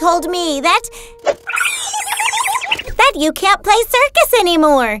clown told me that you can't play circus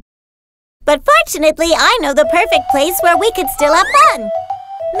anymore. But fortunately, I know the perfect place where we could still have fun.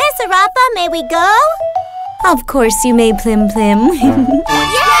 Miss Arafa, may we go? Of course you may, Plim Plim.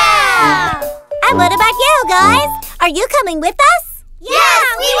 Yeah! And what about you guys? Are you coming with us? Yes,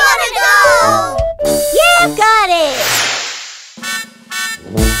 we want to go! You've got it!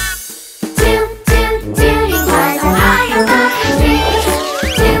 Toot, toot, tooting cars are high above the trees.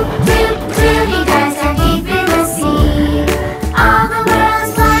 Toot, toot, tooting cars are deep in the sea. All the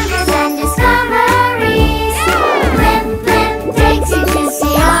world's wonders and discoveries. Plim Plim takes you to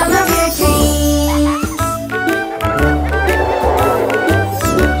see all of your dreams.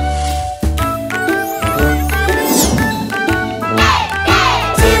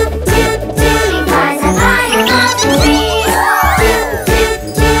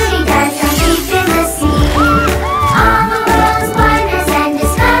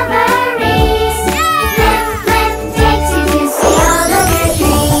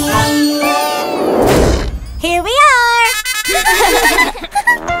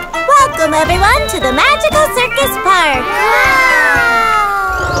 Welcome, everyone, to the Magical Circus Park.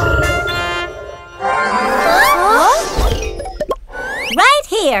 Right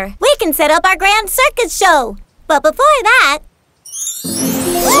here, we can set up our grand circus show. But before that...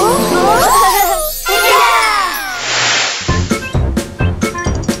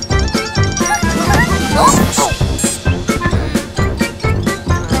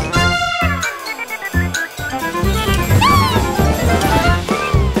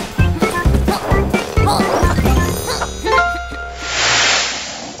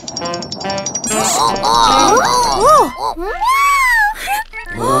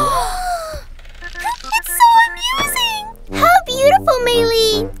 It's so amusing! How beautiful,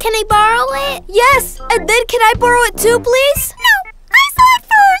 Maylee! Can I borrow it? Yes, and then can I borrow it too, please? No, I saw it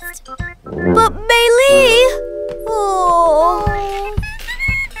first! But Maylee! Oh.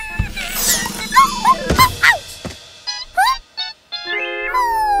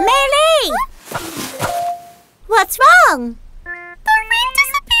 Maylee! What's wrong? The ring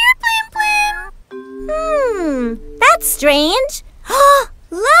disappeared, Plim Plim! That's strange.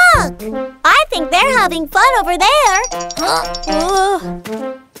 Look! I think they're having fun over there.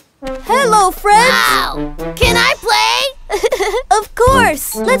 Hello, friends! Wow! Can I play? Of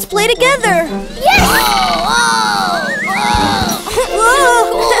course! Let's play together! Yes! Whoa!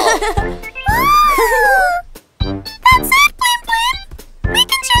 That's it, Plim Plim! We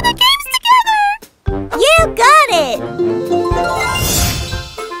can share the games together! You got it!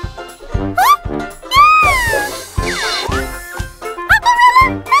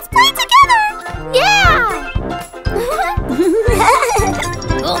 Let's play together! Yeah!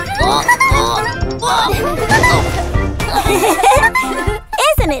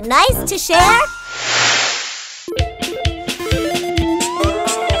 Isn't it nice to share?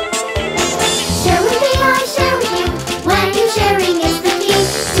 Share with me, I share with you. When you sharing is the key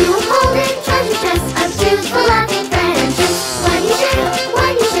to a golden treasure chest of truth, loving friendships. When you share with your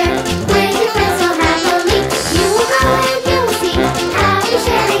friends so happily, you will grow and you will see. Happy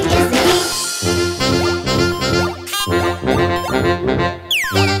sharing is the key.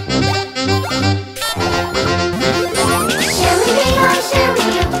 Share with me, I share with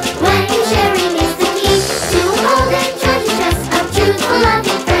you. When you sharing is the key to a golden treasure chest of truth,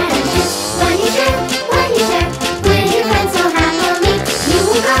 loving friendships. When you share with your friends so happily, you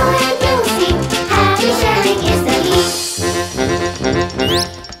will grow and you will see. Happy sharing is the key.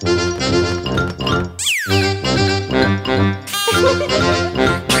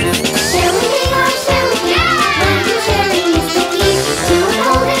 Share with me, I share with you. When you sharing is the key to a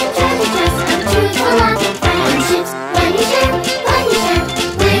golden treasure chest of truth, loving friendships. When you share with your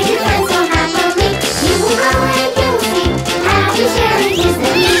friends so happily, you will grow and you will see. Happy sharing is the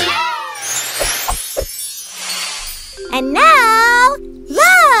key. And now,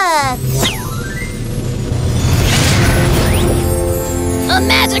 look! A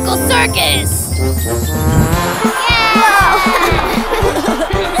magical circus!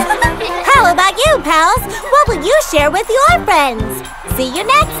 How about you, pals? What will you share with your friends? See you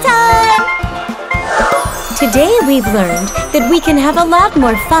next time! Today we've learned that we can have a lot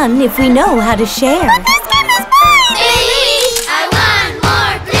more fun if we know how to share. This game is fun! I want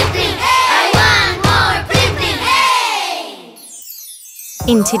more Plim Plim! I want more Plim Plim!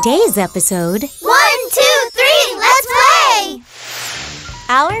 Hey! In today's episode, 1, 2, 3, let's play!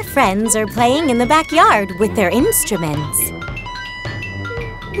 our friends are playing in the backyard with their instruments. I have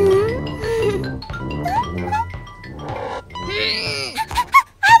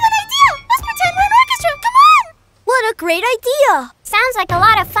an idea! Let's pretend we're an orchestra! Come on! What a great idea! Sounds like a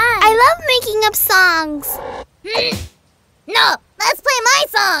lot of fun. I love making up songs. No, let's play my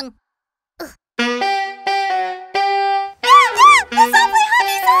song. Let's all play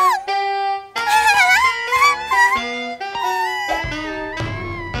Honey's song.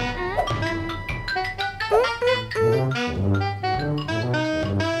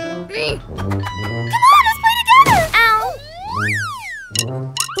 Come on, let's play together. Ow.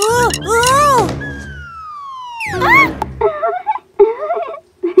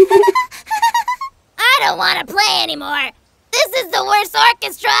 I don't want to play anymore. This is the worst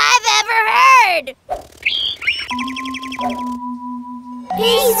orchestra I've ever heard.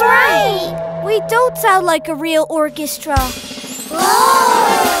 He's right! We don't sound like a real orchestra.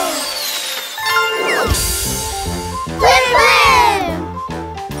 Plim Plim!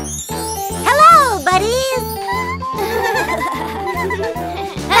 Hello, buddies!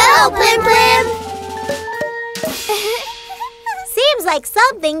 Hello, Plim Plim! Seems like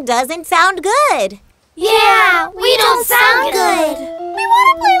something doesn't sound good. Yeah, we don't sound good. We want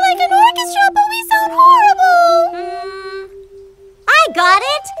to play like an orchestra, but we sound horrible. I got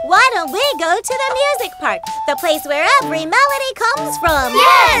it! Why don't we go to the music park, the place where every melody comes from?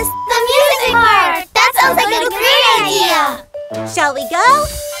 Yes! The music park! That sounds like a great idea! Shall we go?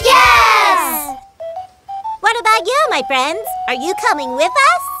 Yes! What about you, my friends? Are you coming with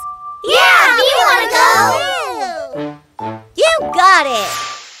us? Yeah, we want to go! You got it!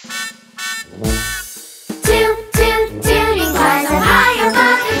 Toot, toot, tooting cars up high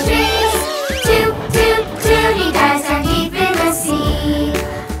above the trees. Toot, toot, tooting cars are deep in the sea.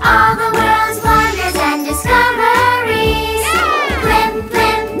 All the world's wonders and discoveries. Plim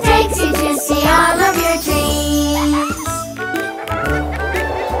Plim takes you to see all of your dreams.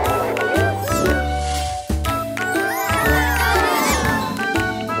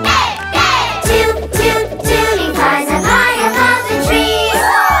 Toot, toot, tooting cars up high above the trees.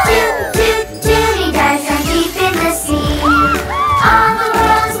 Toot, toot, tooting cars are deep in the sea. All the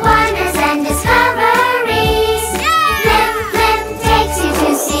world's wonders and discoveries. Plim Plim takes you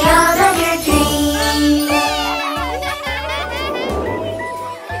to see all of your dreams.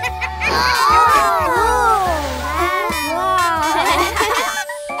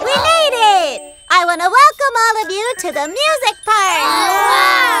 We made it! I want to welcome all of you to the music park!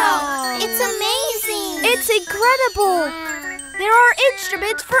 Wow! It's amazing! It's incredible! There are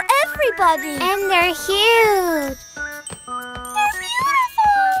instruments for everybody! And they're huge!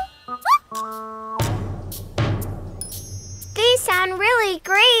 These sound really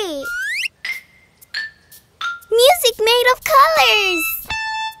great! Music made of colors!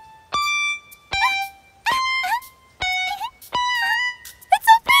 It's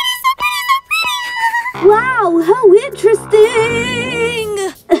so pretty, so pretty, so pretty! Wow, how interesting!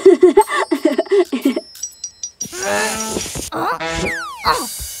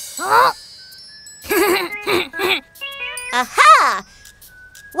 Aha!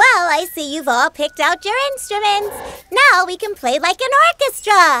 Well, I see you've all picked out your instruments. Now we can play like an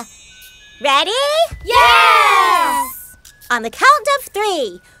orchestra. Ready? Yes! On the count of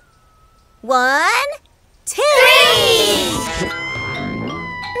 3. 1, 2. 3!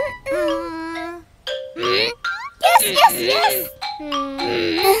 Yes, yes, yes!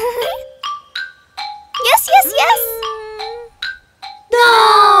 Yes, yes, yes! No!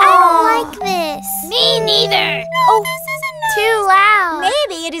 I don't like this. Me neither. No, this isn't too loud.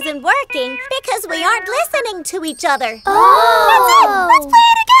 Maybe it isn't working because we aren't listening to each other. Oh! That's it! Let's play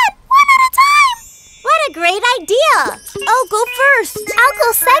it again! One at a time! What a great idea! I'll go first! I'll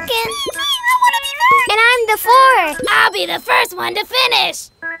go second. I want to be third. And I'm the fourth. I'll be the first one to finish.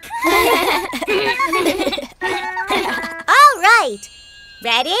 All right.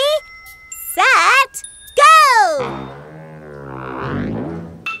 Ready, set, go!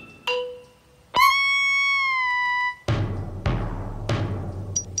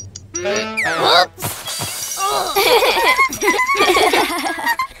 Oops.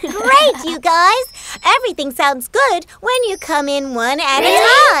 Great, you guys! Everything sounds good when you come in one at a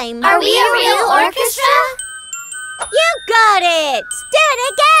time. Are we a real orchestra? You got it! Do it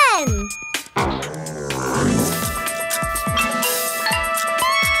again!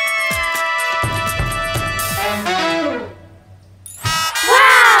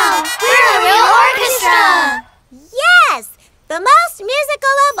 Wow! We're a real orchestra! Yes! The most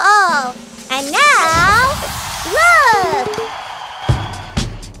musical of all. And now, look!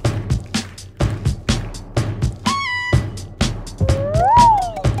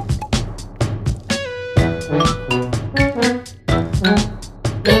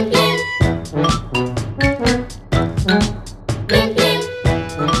 Plim Plim. Plim Plim. Plim Plim.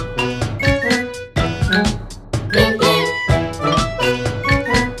 Plim Plim.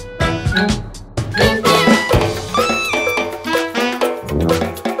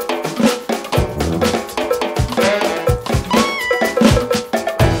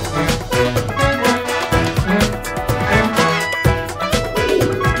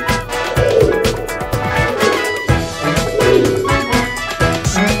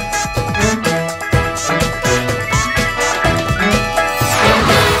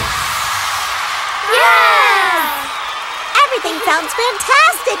 Everything sounds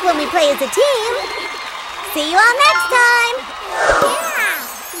fantastic when we play as a team. See you all next time.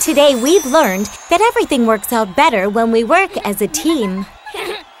 Today we've learned that everything works out better when we work as a team.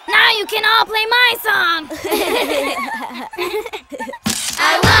 Now you can all play my song.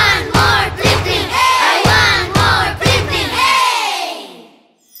 I want more Plim Plim. I want more Plim Plim.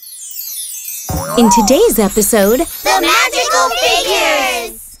 Hey! In today's episode, The magical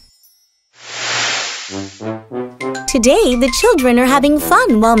figures. today the children are having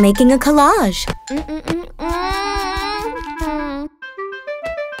fun while making a collage.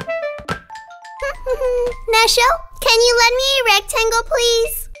 Nesho, Can you lend me a rectangle,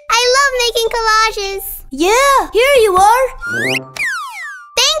 please? I love making collages. Yeah, here you are.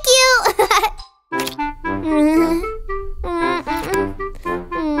 Thank you.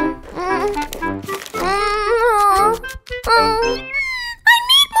 I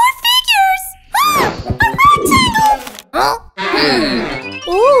need more figures. A rectangle.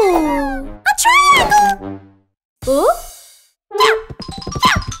 Ooh. A triangle. Ooh?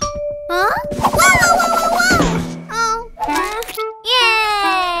 Huh? Whoa, whoa, whoa, whoa, whoa! Oh.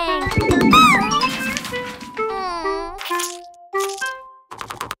 Yay!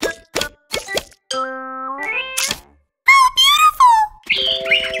 Oh, beautiful!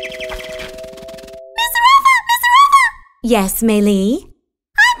 Miss Rafa! Miss Rafa! Yes, Maylee?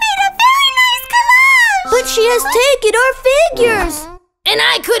 I made a very nice collage! But she has taken our figures. And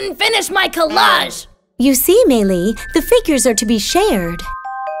I couldn't finish my collage. You see, Maylee, the figures are to be shared.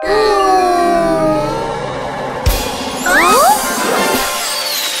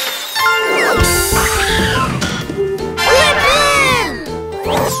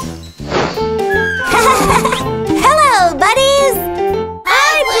 Hello, buddies!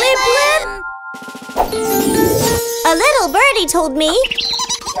 Hi, Plim Plim! A little birdie told me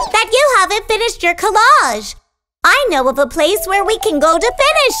that you haven't finished your collage. I know of a place where we can go to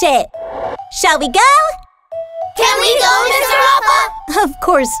finish it. Shall we go? Can we go, Mr. Rafa? Of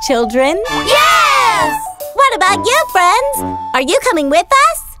course, children. Yes! What about you, friends? Are you coming with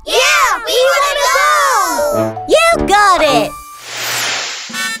us? Yeah, we want to go! You got it!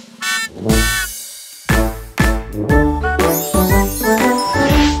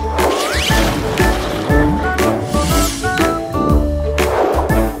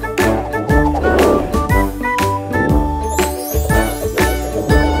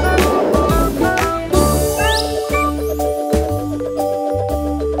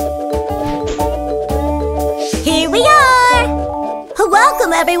 Here we are!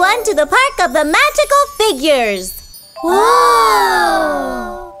 Welcome, everyone, to the Park of the Magical Figures.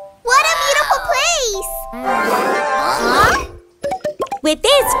 Whoa! What a beautiful place! Huh? With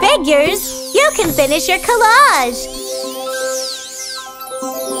these figures, you can finish your collage.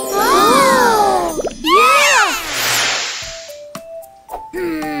 Oh! Yeah!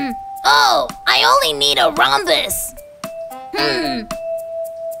 Oh, I only need a rhombus.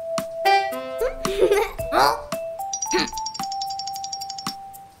 Huh?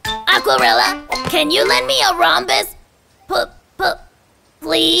 Aquarella, can you lend me a rhombus?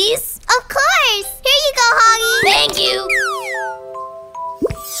 Please? Of course! Here you go, Hoggy! Thank you.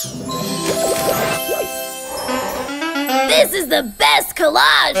 This is the best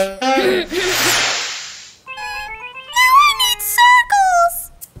collage. Now I need circles!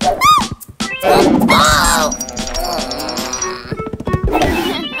 Oh!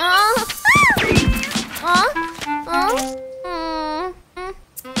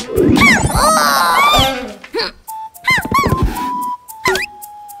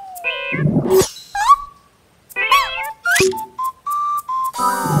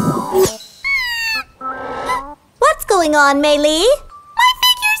 What's going on, Maylee? My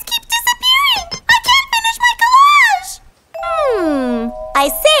figures keep disappearing! I can't finish my collage! I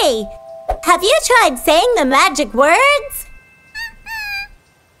see. Have you tried saying the magic words?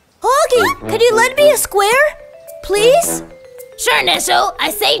 Hoggy, can you lend me a square? Please? Sure, Nesho. I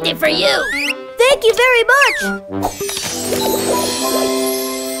saved it for you. Thank you very much.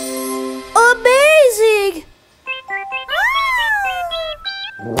 Amazing!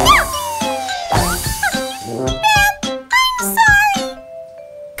 I'm sorry!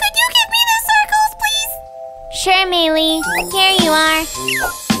 Could you give me the circles, please? Sure, Maylee. Here you are.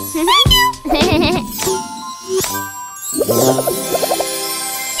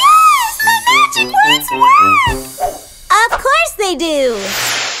 Yes! The magic words work! Of course they do.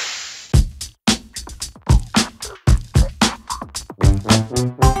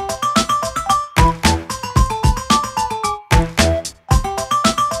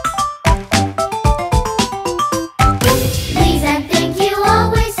 Please and thank you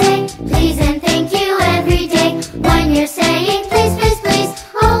always say. Please and thank you every day. When you're saying please, please, please,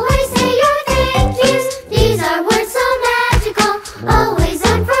 always say your thank yous. These are words so magical, always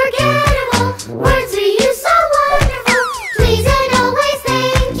unforgettable. Words we use so wonderful. Please and always thank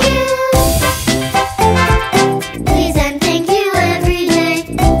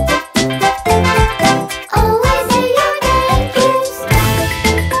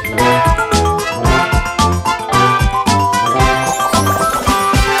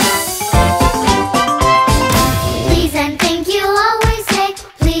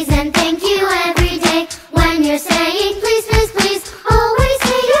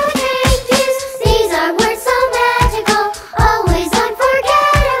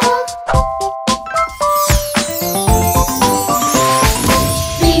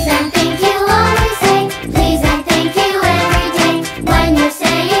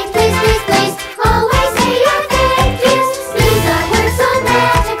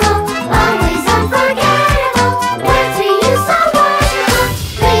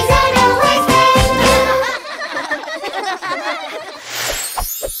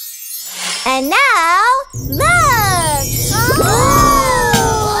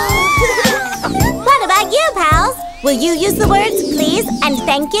Will you use the words please and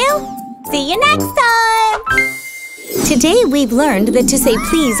thank you? See you next time! Today we've learned that to say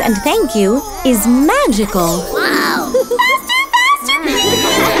please and thank you is magical. Wow! Faster, faster!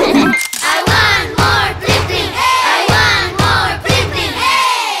 I want more Plim Plim! I want more Plim Plim!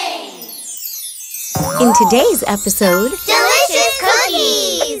 Hey! In today's episode, Delicious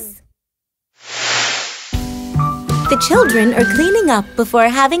cookies! the children are cleaning up before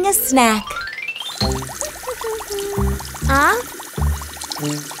having a snack. Huh?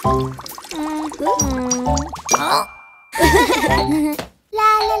 Oh. La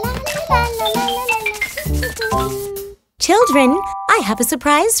la la la la la la. Children, I have a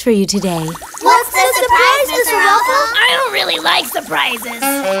surprise for you today. What's the surprise, Mr. Ralph? I don't really like surprises.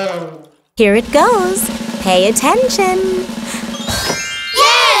 Here it goes. Pay attention.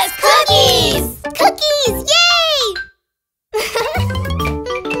 Yes, cookies! Cookies, yay!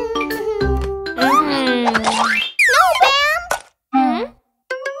 No, Bam!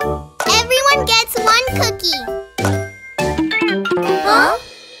 Everyone gets one cookie. Huh?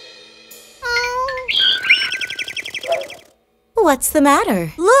 What's the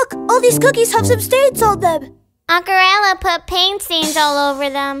matter? Look, all these cookies have some stains on them. Uncle put paint stains all over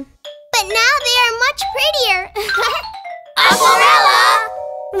them. But now they are much prettier. Aquarella!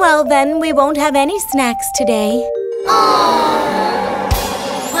 Well, then we won't have any snacks today.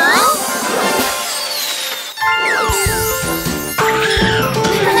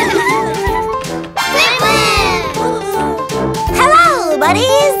 Plim Plim! Hello,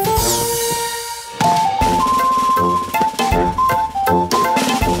 buddies!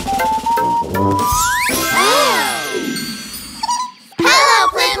 Hello,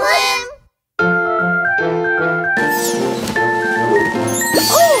 Plim Plim!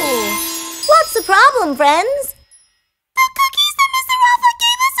 What's the problem, friends? The cookies that Mr. Rafa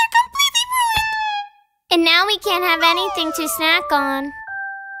gave us are completely ruined. And now we can't have anything to snack on.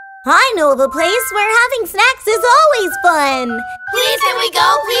 I know of a place where having snacks is always fun. Please can we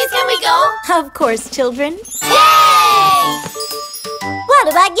go? Please can we go? Of course, children. Yay! What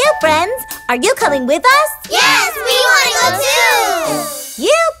about you, friends? Are you coming with us? Yes, we want to go too!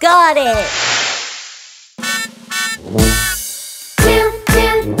 You got it! Toot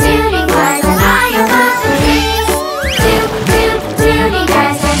toot tooting cars are high above the trees. Toot toot tooting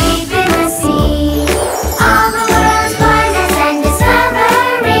cars are deep in the sea. All the world's wonders and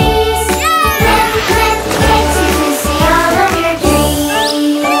discoveries. Plim Plim takes you to see all of your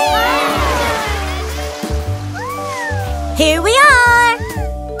dreams. Here we are!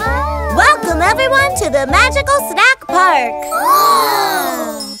 Welcome, everyone, to the Magical Snack Park.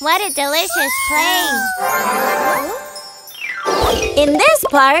 What a delicious place. In this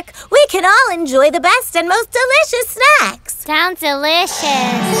park, we can all enjoy the best and most delicious snacks. Sounds delicious.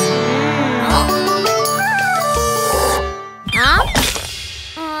 Huh?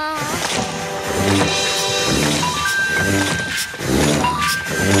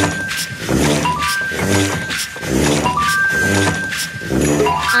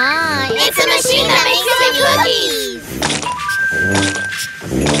 It's a machine that makes yummy cookies!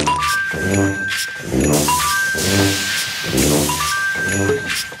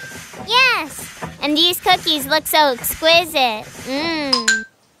 Yes, and these cookies look so exquisite.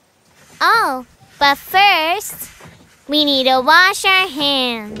 Oh, but first, we need to wash our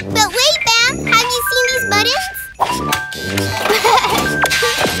hands. But wait, Bam, have you seen these buttons?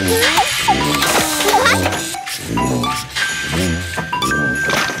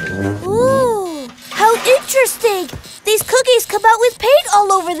 Ooh, how interesting! These cookies come out with paint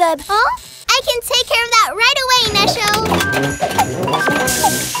all over them. Huh? I can take care of that right away, Nesho.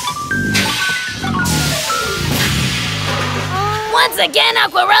 Once again,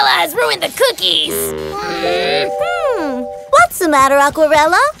 Aquarella has ruined the cookies! What's the matter,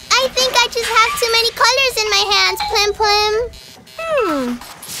 Aquarella? I think I just have too many colors in my hands, Plim Plim.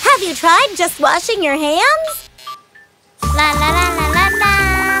 Have you tried just washing your hands? La la la la la la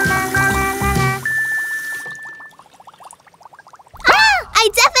la la la la. I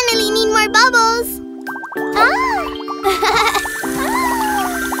definitely need more bubbles.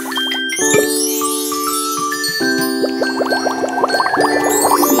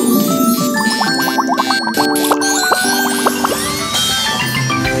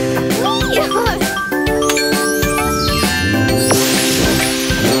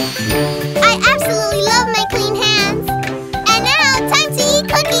 I absolutely love my clean hands. And now, time to eat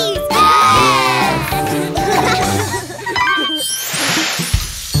cookies.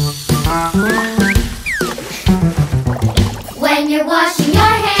 When you're washing your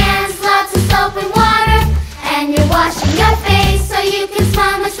hands, lots of soap and water. And you're washing your face so you can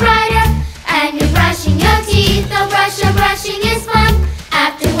smile much brighter. And you're brushing your teeth, oh brush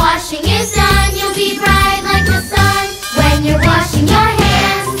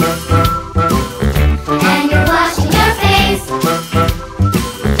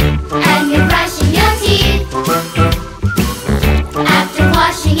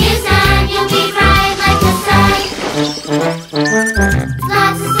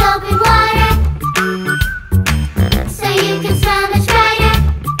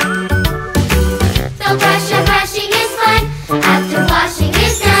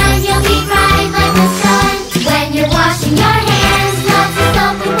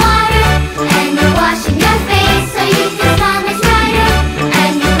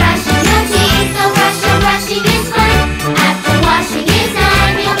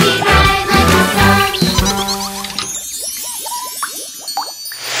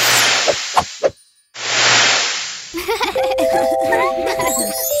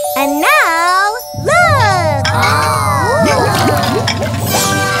And now, look!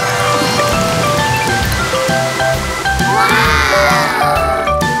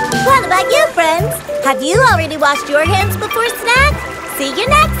 What about you, friends? Have you already washed your hands before snack? See you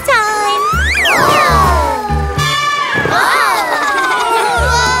next time!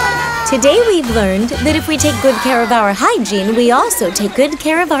 Today we've learned that if we take good care of our hygiene, we also take good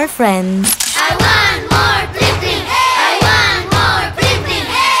care of our friends. I want more Plim Plim. I want more Plim Plim.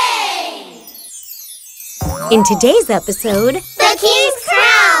 Hey! In today's episode, The King's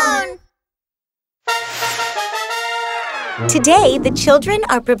Crown! today the children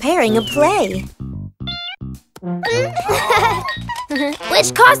are preparing a play.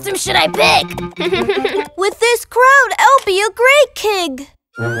 Which costume should I pick? With this crown, I'll be a great king.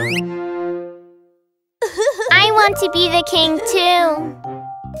 I want to be the king too.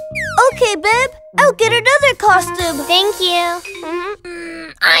 Okay, babe. I'll get another costume. Thank you.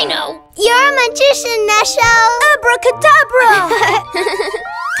 I know. You're a magician, Nesho. Abracadabra!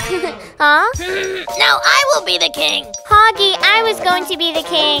 Huh? Now I will be the king. Hoggy, I was going to be the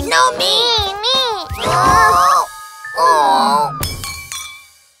king. No, me.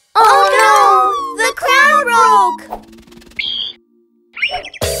 Oh no! The crown broke!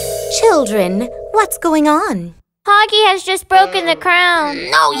 Children, what's going on? Hoggy has just broken the crown.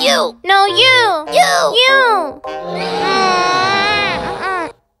 No, you. No, you. You.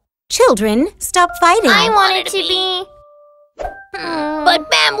 Children, stop fighting. I wanted to be. But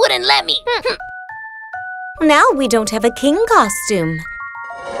Bam wouldn't let me. Now we don't have a king costume.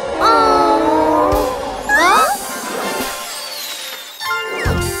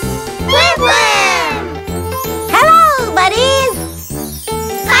 Plim Plim! Hello, buddies!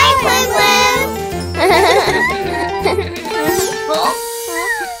 Hi, Plim Plim!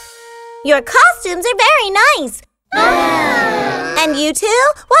 Your costumes are very nice. And you two?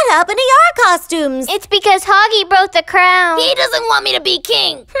 What happened to your costumes? It's because Hoggy broke the crown. He doesn't want me to be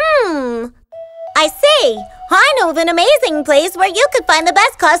king. I see. I know of an amazing place where you could find the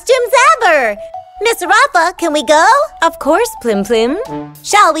best costumes ever. Miss Rafa, can we go? Of course, Plim Plim.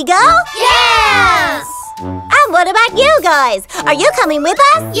 Shall we go? Yes! And what about you guys? Are you coming with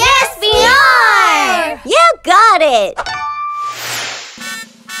us? Yes, we are! You got it!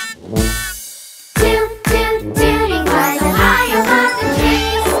 Tooting cars are high above the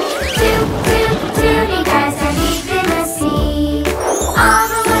trees. Tooting cars are deep in the sea. All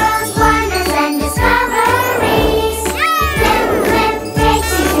the world's wonders and discoveries. Plim Plim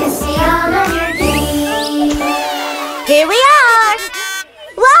takes you to see all of your dreams. Here we are!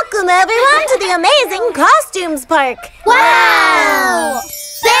 Welcome everyone to the amazing costumes park. Wow!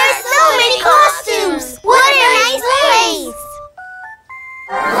 There's so many costumes! What a nice place!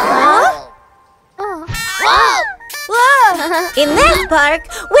 Huh? Whoa! In this park,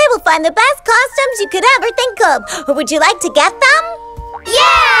 we will find the best costumes you could ever think of. Would you like to get them?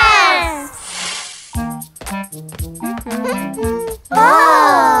 Yes!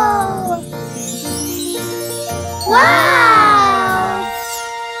 Oh! Wow!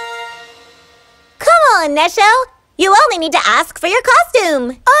 Come on, Nesho. You only need to ask for your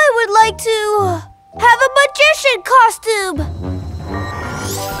costume. I would like to have a magician costume.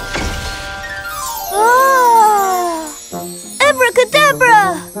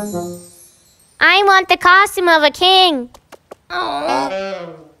 Abracadabra! I want the costume of a king. No,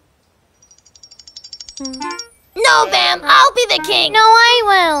 Bam, I'll be the king. No, I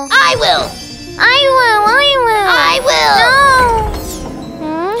will. I will.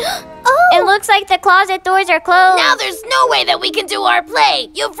 No. It looks like the closet doors are closed. Now there's no way that we can do our play.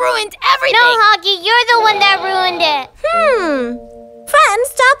 You've ruined everything. No, Hoggy, you're the one that ruined it. Friends,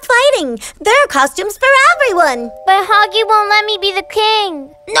 stop fighting. There are costumes for everyone. But Hoggy won't let me be the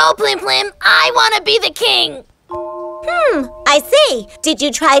king. No, Plim Plim, I want to be the king. I see. Did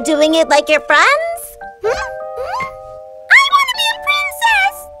you try doing it like your friends? I want to be a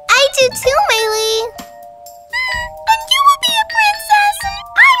princess. I do too, Maylee. And you will be a princess.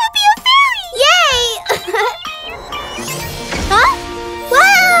 I will be a fairy. Yay! Huh?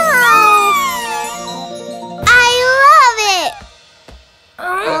 Wow! I love it.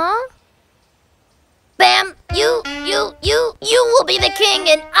 Bam, you will be the king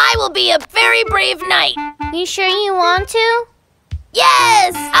and I will be a very brave knight. You sure you want to?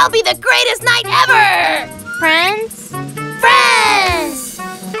 Yes! I'll be the greatest knight ever! Friends? Friends!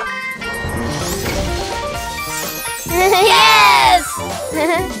 Yes!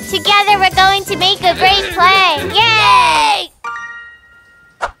 Together we're going to make a great play. Yay!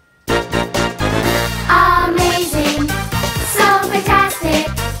 Amazing, so fantastic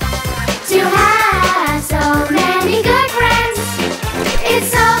to have so many good friends.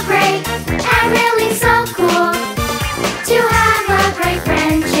 It's so great.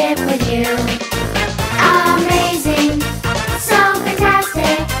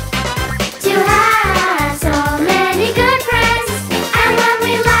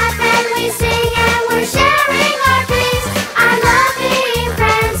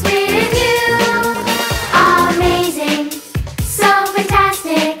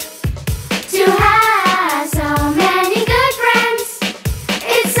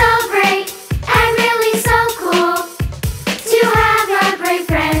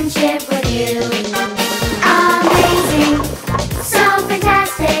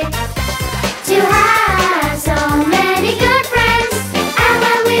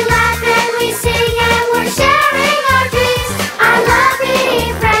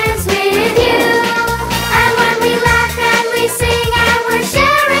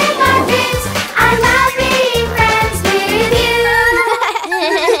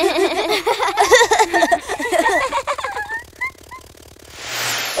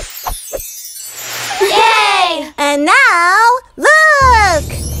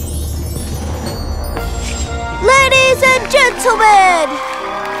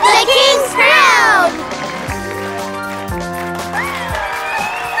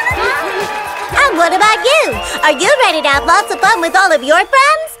 Are you ready to have lots of fun with all of your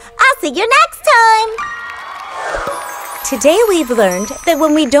friends? I'll see you next time! Today we've learned that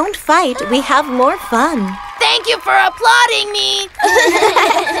when we don't fight, we have more fun. Thank you for applauding me.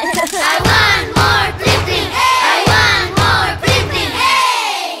 I want more Plim Plim. I want more Plim Plim.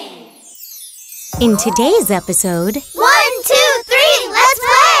 Hey! In today's episode, 1, 2, 3, let's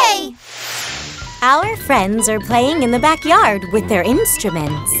play! our friends are playing in the backyard with their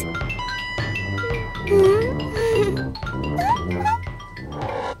instruments.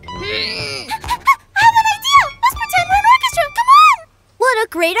 What a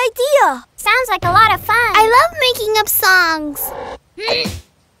great idea! Sounds like a lot of fun. I love making up songs.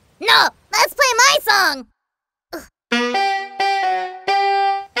 No, let's play my song.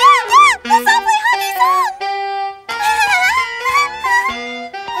 Let's all play Honey's song.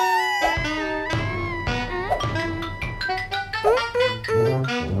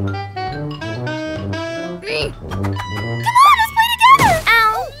 Come on, let's play together.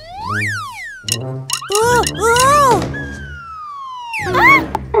 Ow.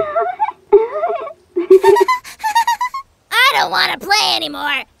 I don't want to play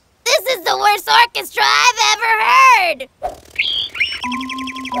anymore. This is the worst orchestra I've ever heard.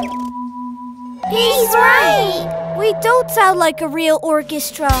 He's right. We don't sound like a real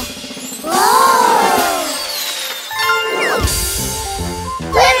orchestra.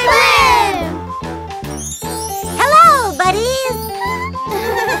 Plim Plim! Hello, buddies!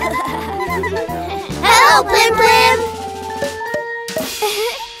 Hello, Plim Plim!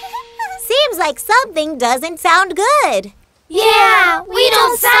 Seems like something doesn't sound good. Yeah, we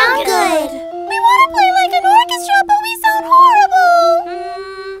don't sound good. We want to play like an orchestra, but we sound horrible.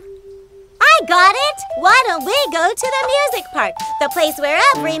 I got it! Why don't we go to the music part, the place where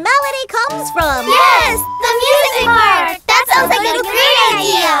every melody comes from? Yes, the music part. That sounds like a great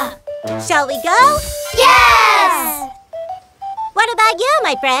idea. Shall we go? Yes! What about you,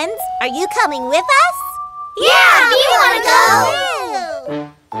 my friends? Are you coming with us? Yeah, we want to go.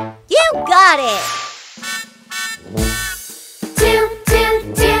 You got it! Toot,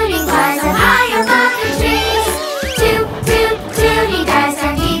 toot, tooting cars are high above the trees. Toot, toot, tooting cars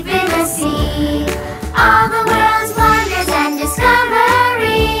are deep in the sea. All the world's wonders and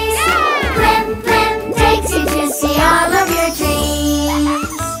discoveries. Plim Plim takes you to see all of your dreams.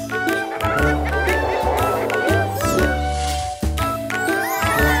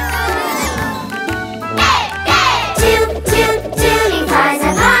 Toot, toot, tooting cars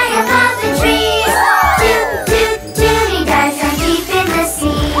are high above the trees. Toot, toot, tooting cars are deep in the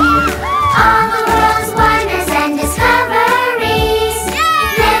sea. All the world's wonders and discoveries.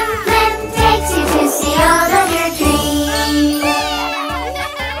 Plim Plim takes you to see all of your dreams.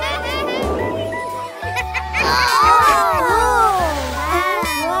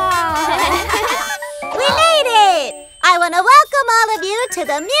 We made it! I want to welcome all of you to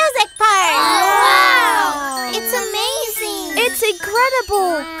the music part! Wow! It's amazing. It's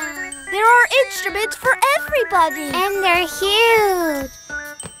incredible! There are instruments for everybody! And they're huge.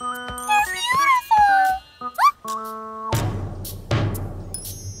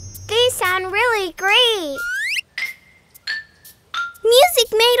 These sound really great.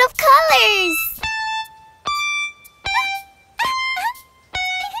 Music made of colors.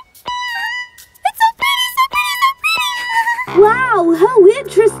 It's so pretty, so pretty, so pretty. Wow, how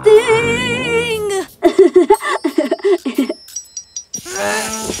interesting!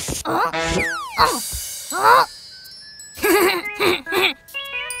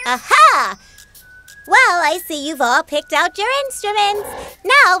 Aha! Well, I see you've all picked out your instruments.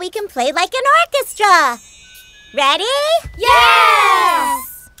 Now we can play like an orchestra. Ready?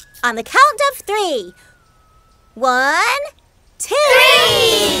 Yes! On the count of 3. 1, 2. 3.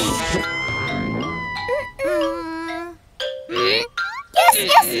 Yes,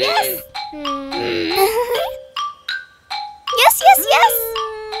 yes, yes. Yes, yes, yes.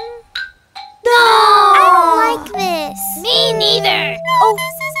 No! I don't like this. Me neither. No,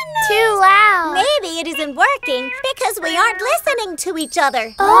 this isn't nice. Too loud. Maybe it isn't working because we aren't listening to each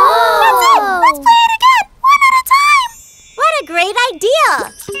other. Oh! That's it. Let's play it again. One at a time. What a great idea!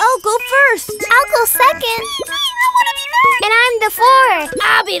 I'll go first! I'll go second. I want to be first. And I'm the fourth.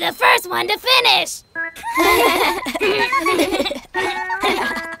 I'll be the first one to finish.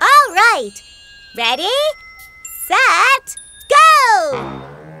 All right. Ready, set, go!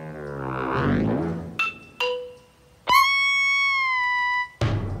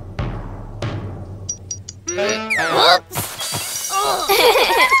 Oops.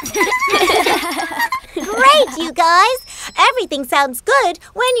 Great, you guys! Everything sounds good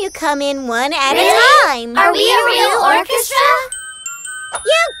when you come in one at a time. Are we a real orchestra?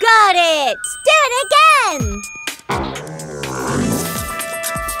 You got it! Do it again!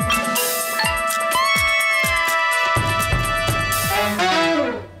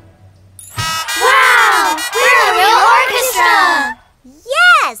 Wow! We're a real orchestra!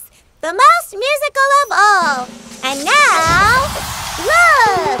 Yes! The most musical of all! And now,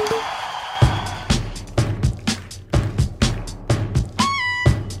 look!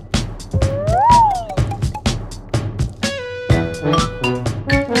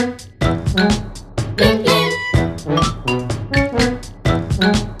 Plim Plim. Plim Plim. Plim Plim.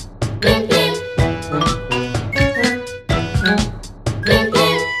 Plim Plim.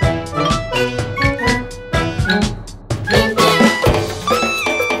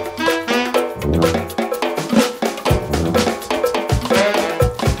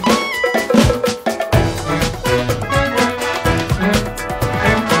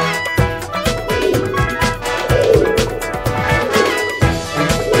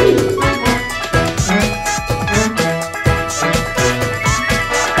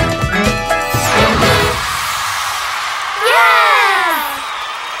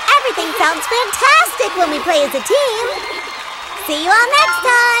 Everything sounds fantastic when we play as a team. See you all next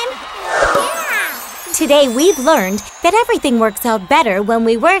time. Today we've learned that everything works out better when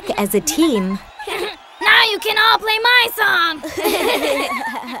we work as a team. Now you can all play my song!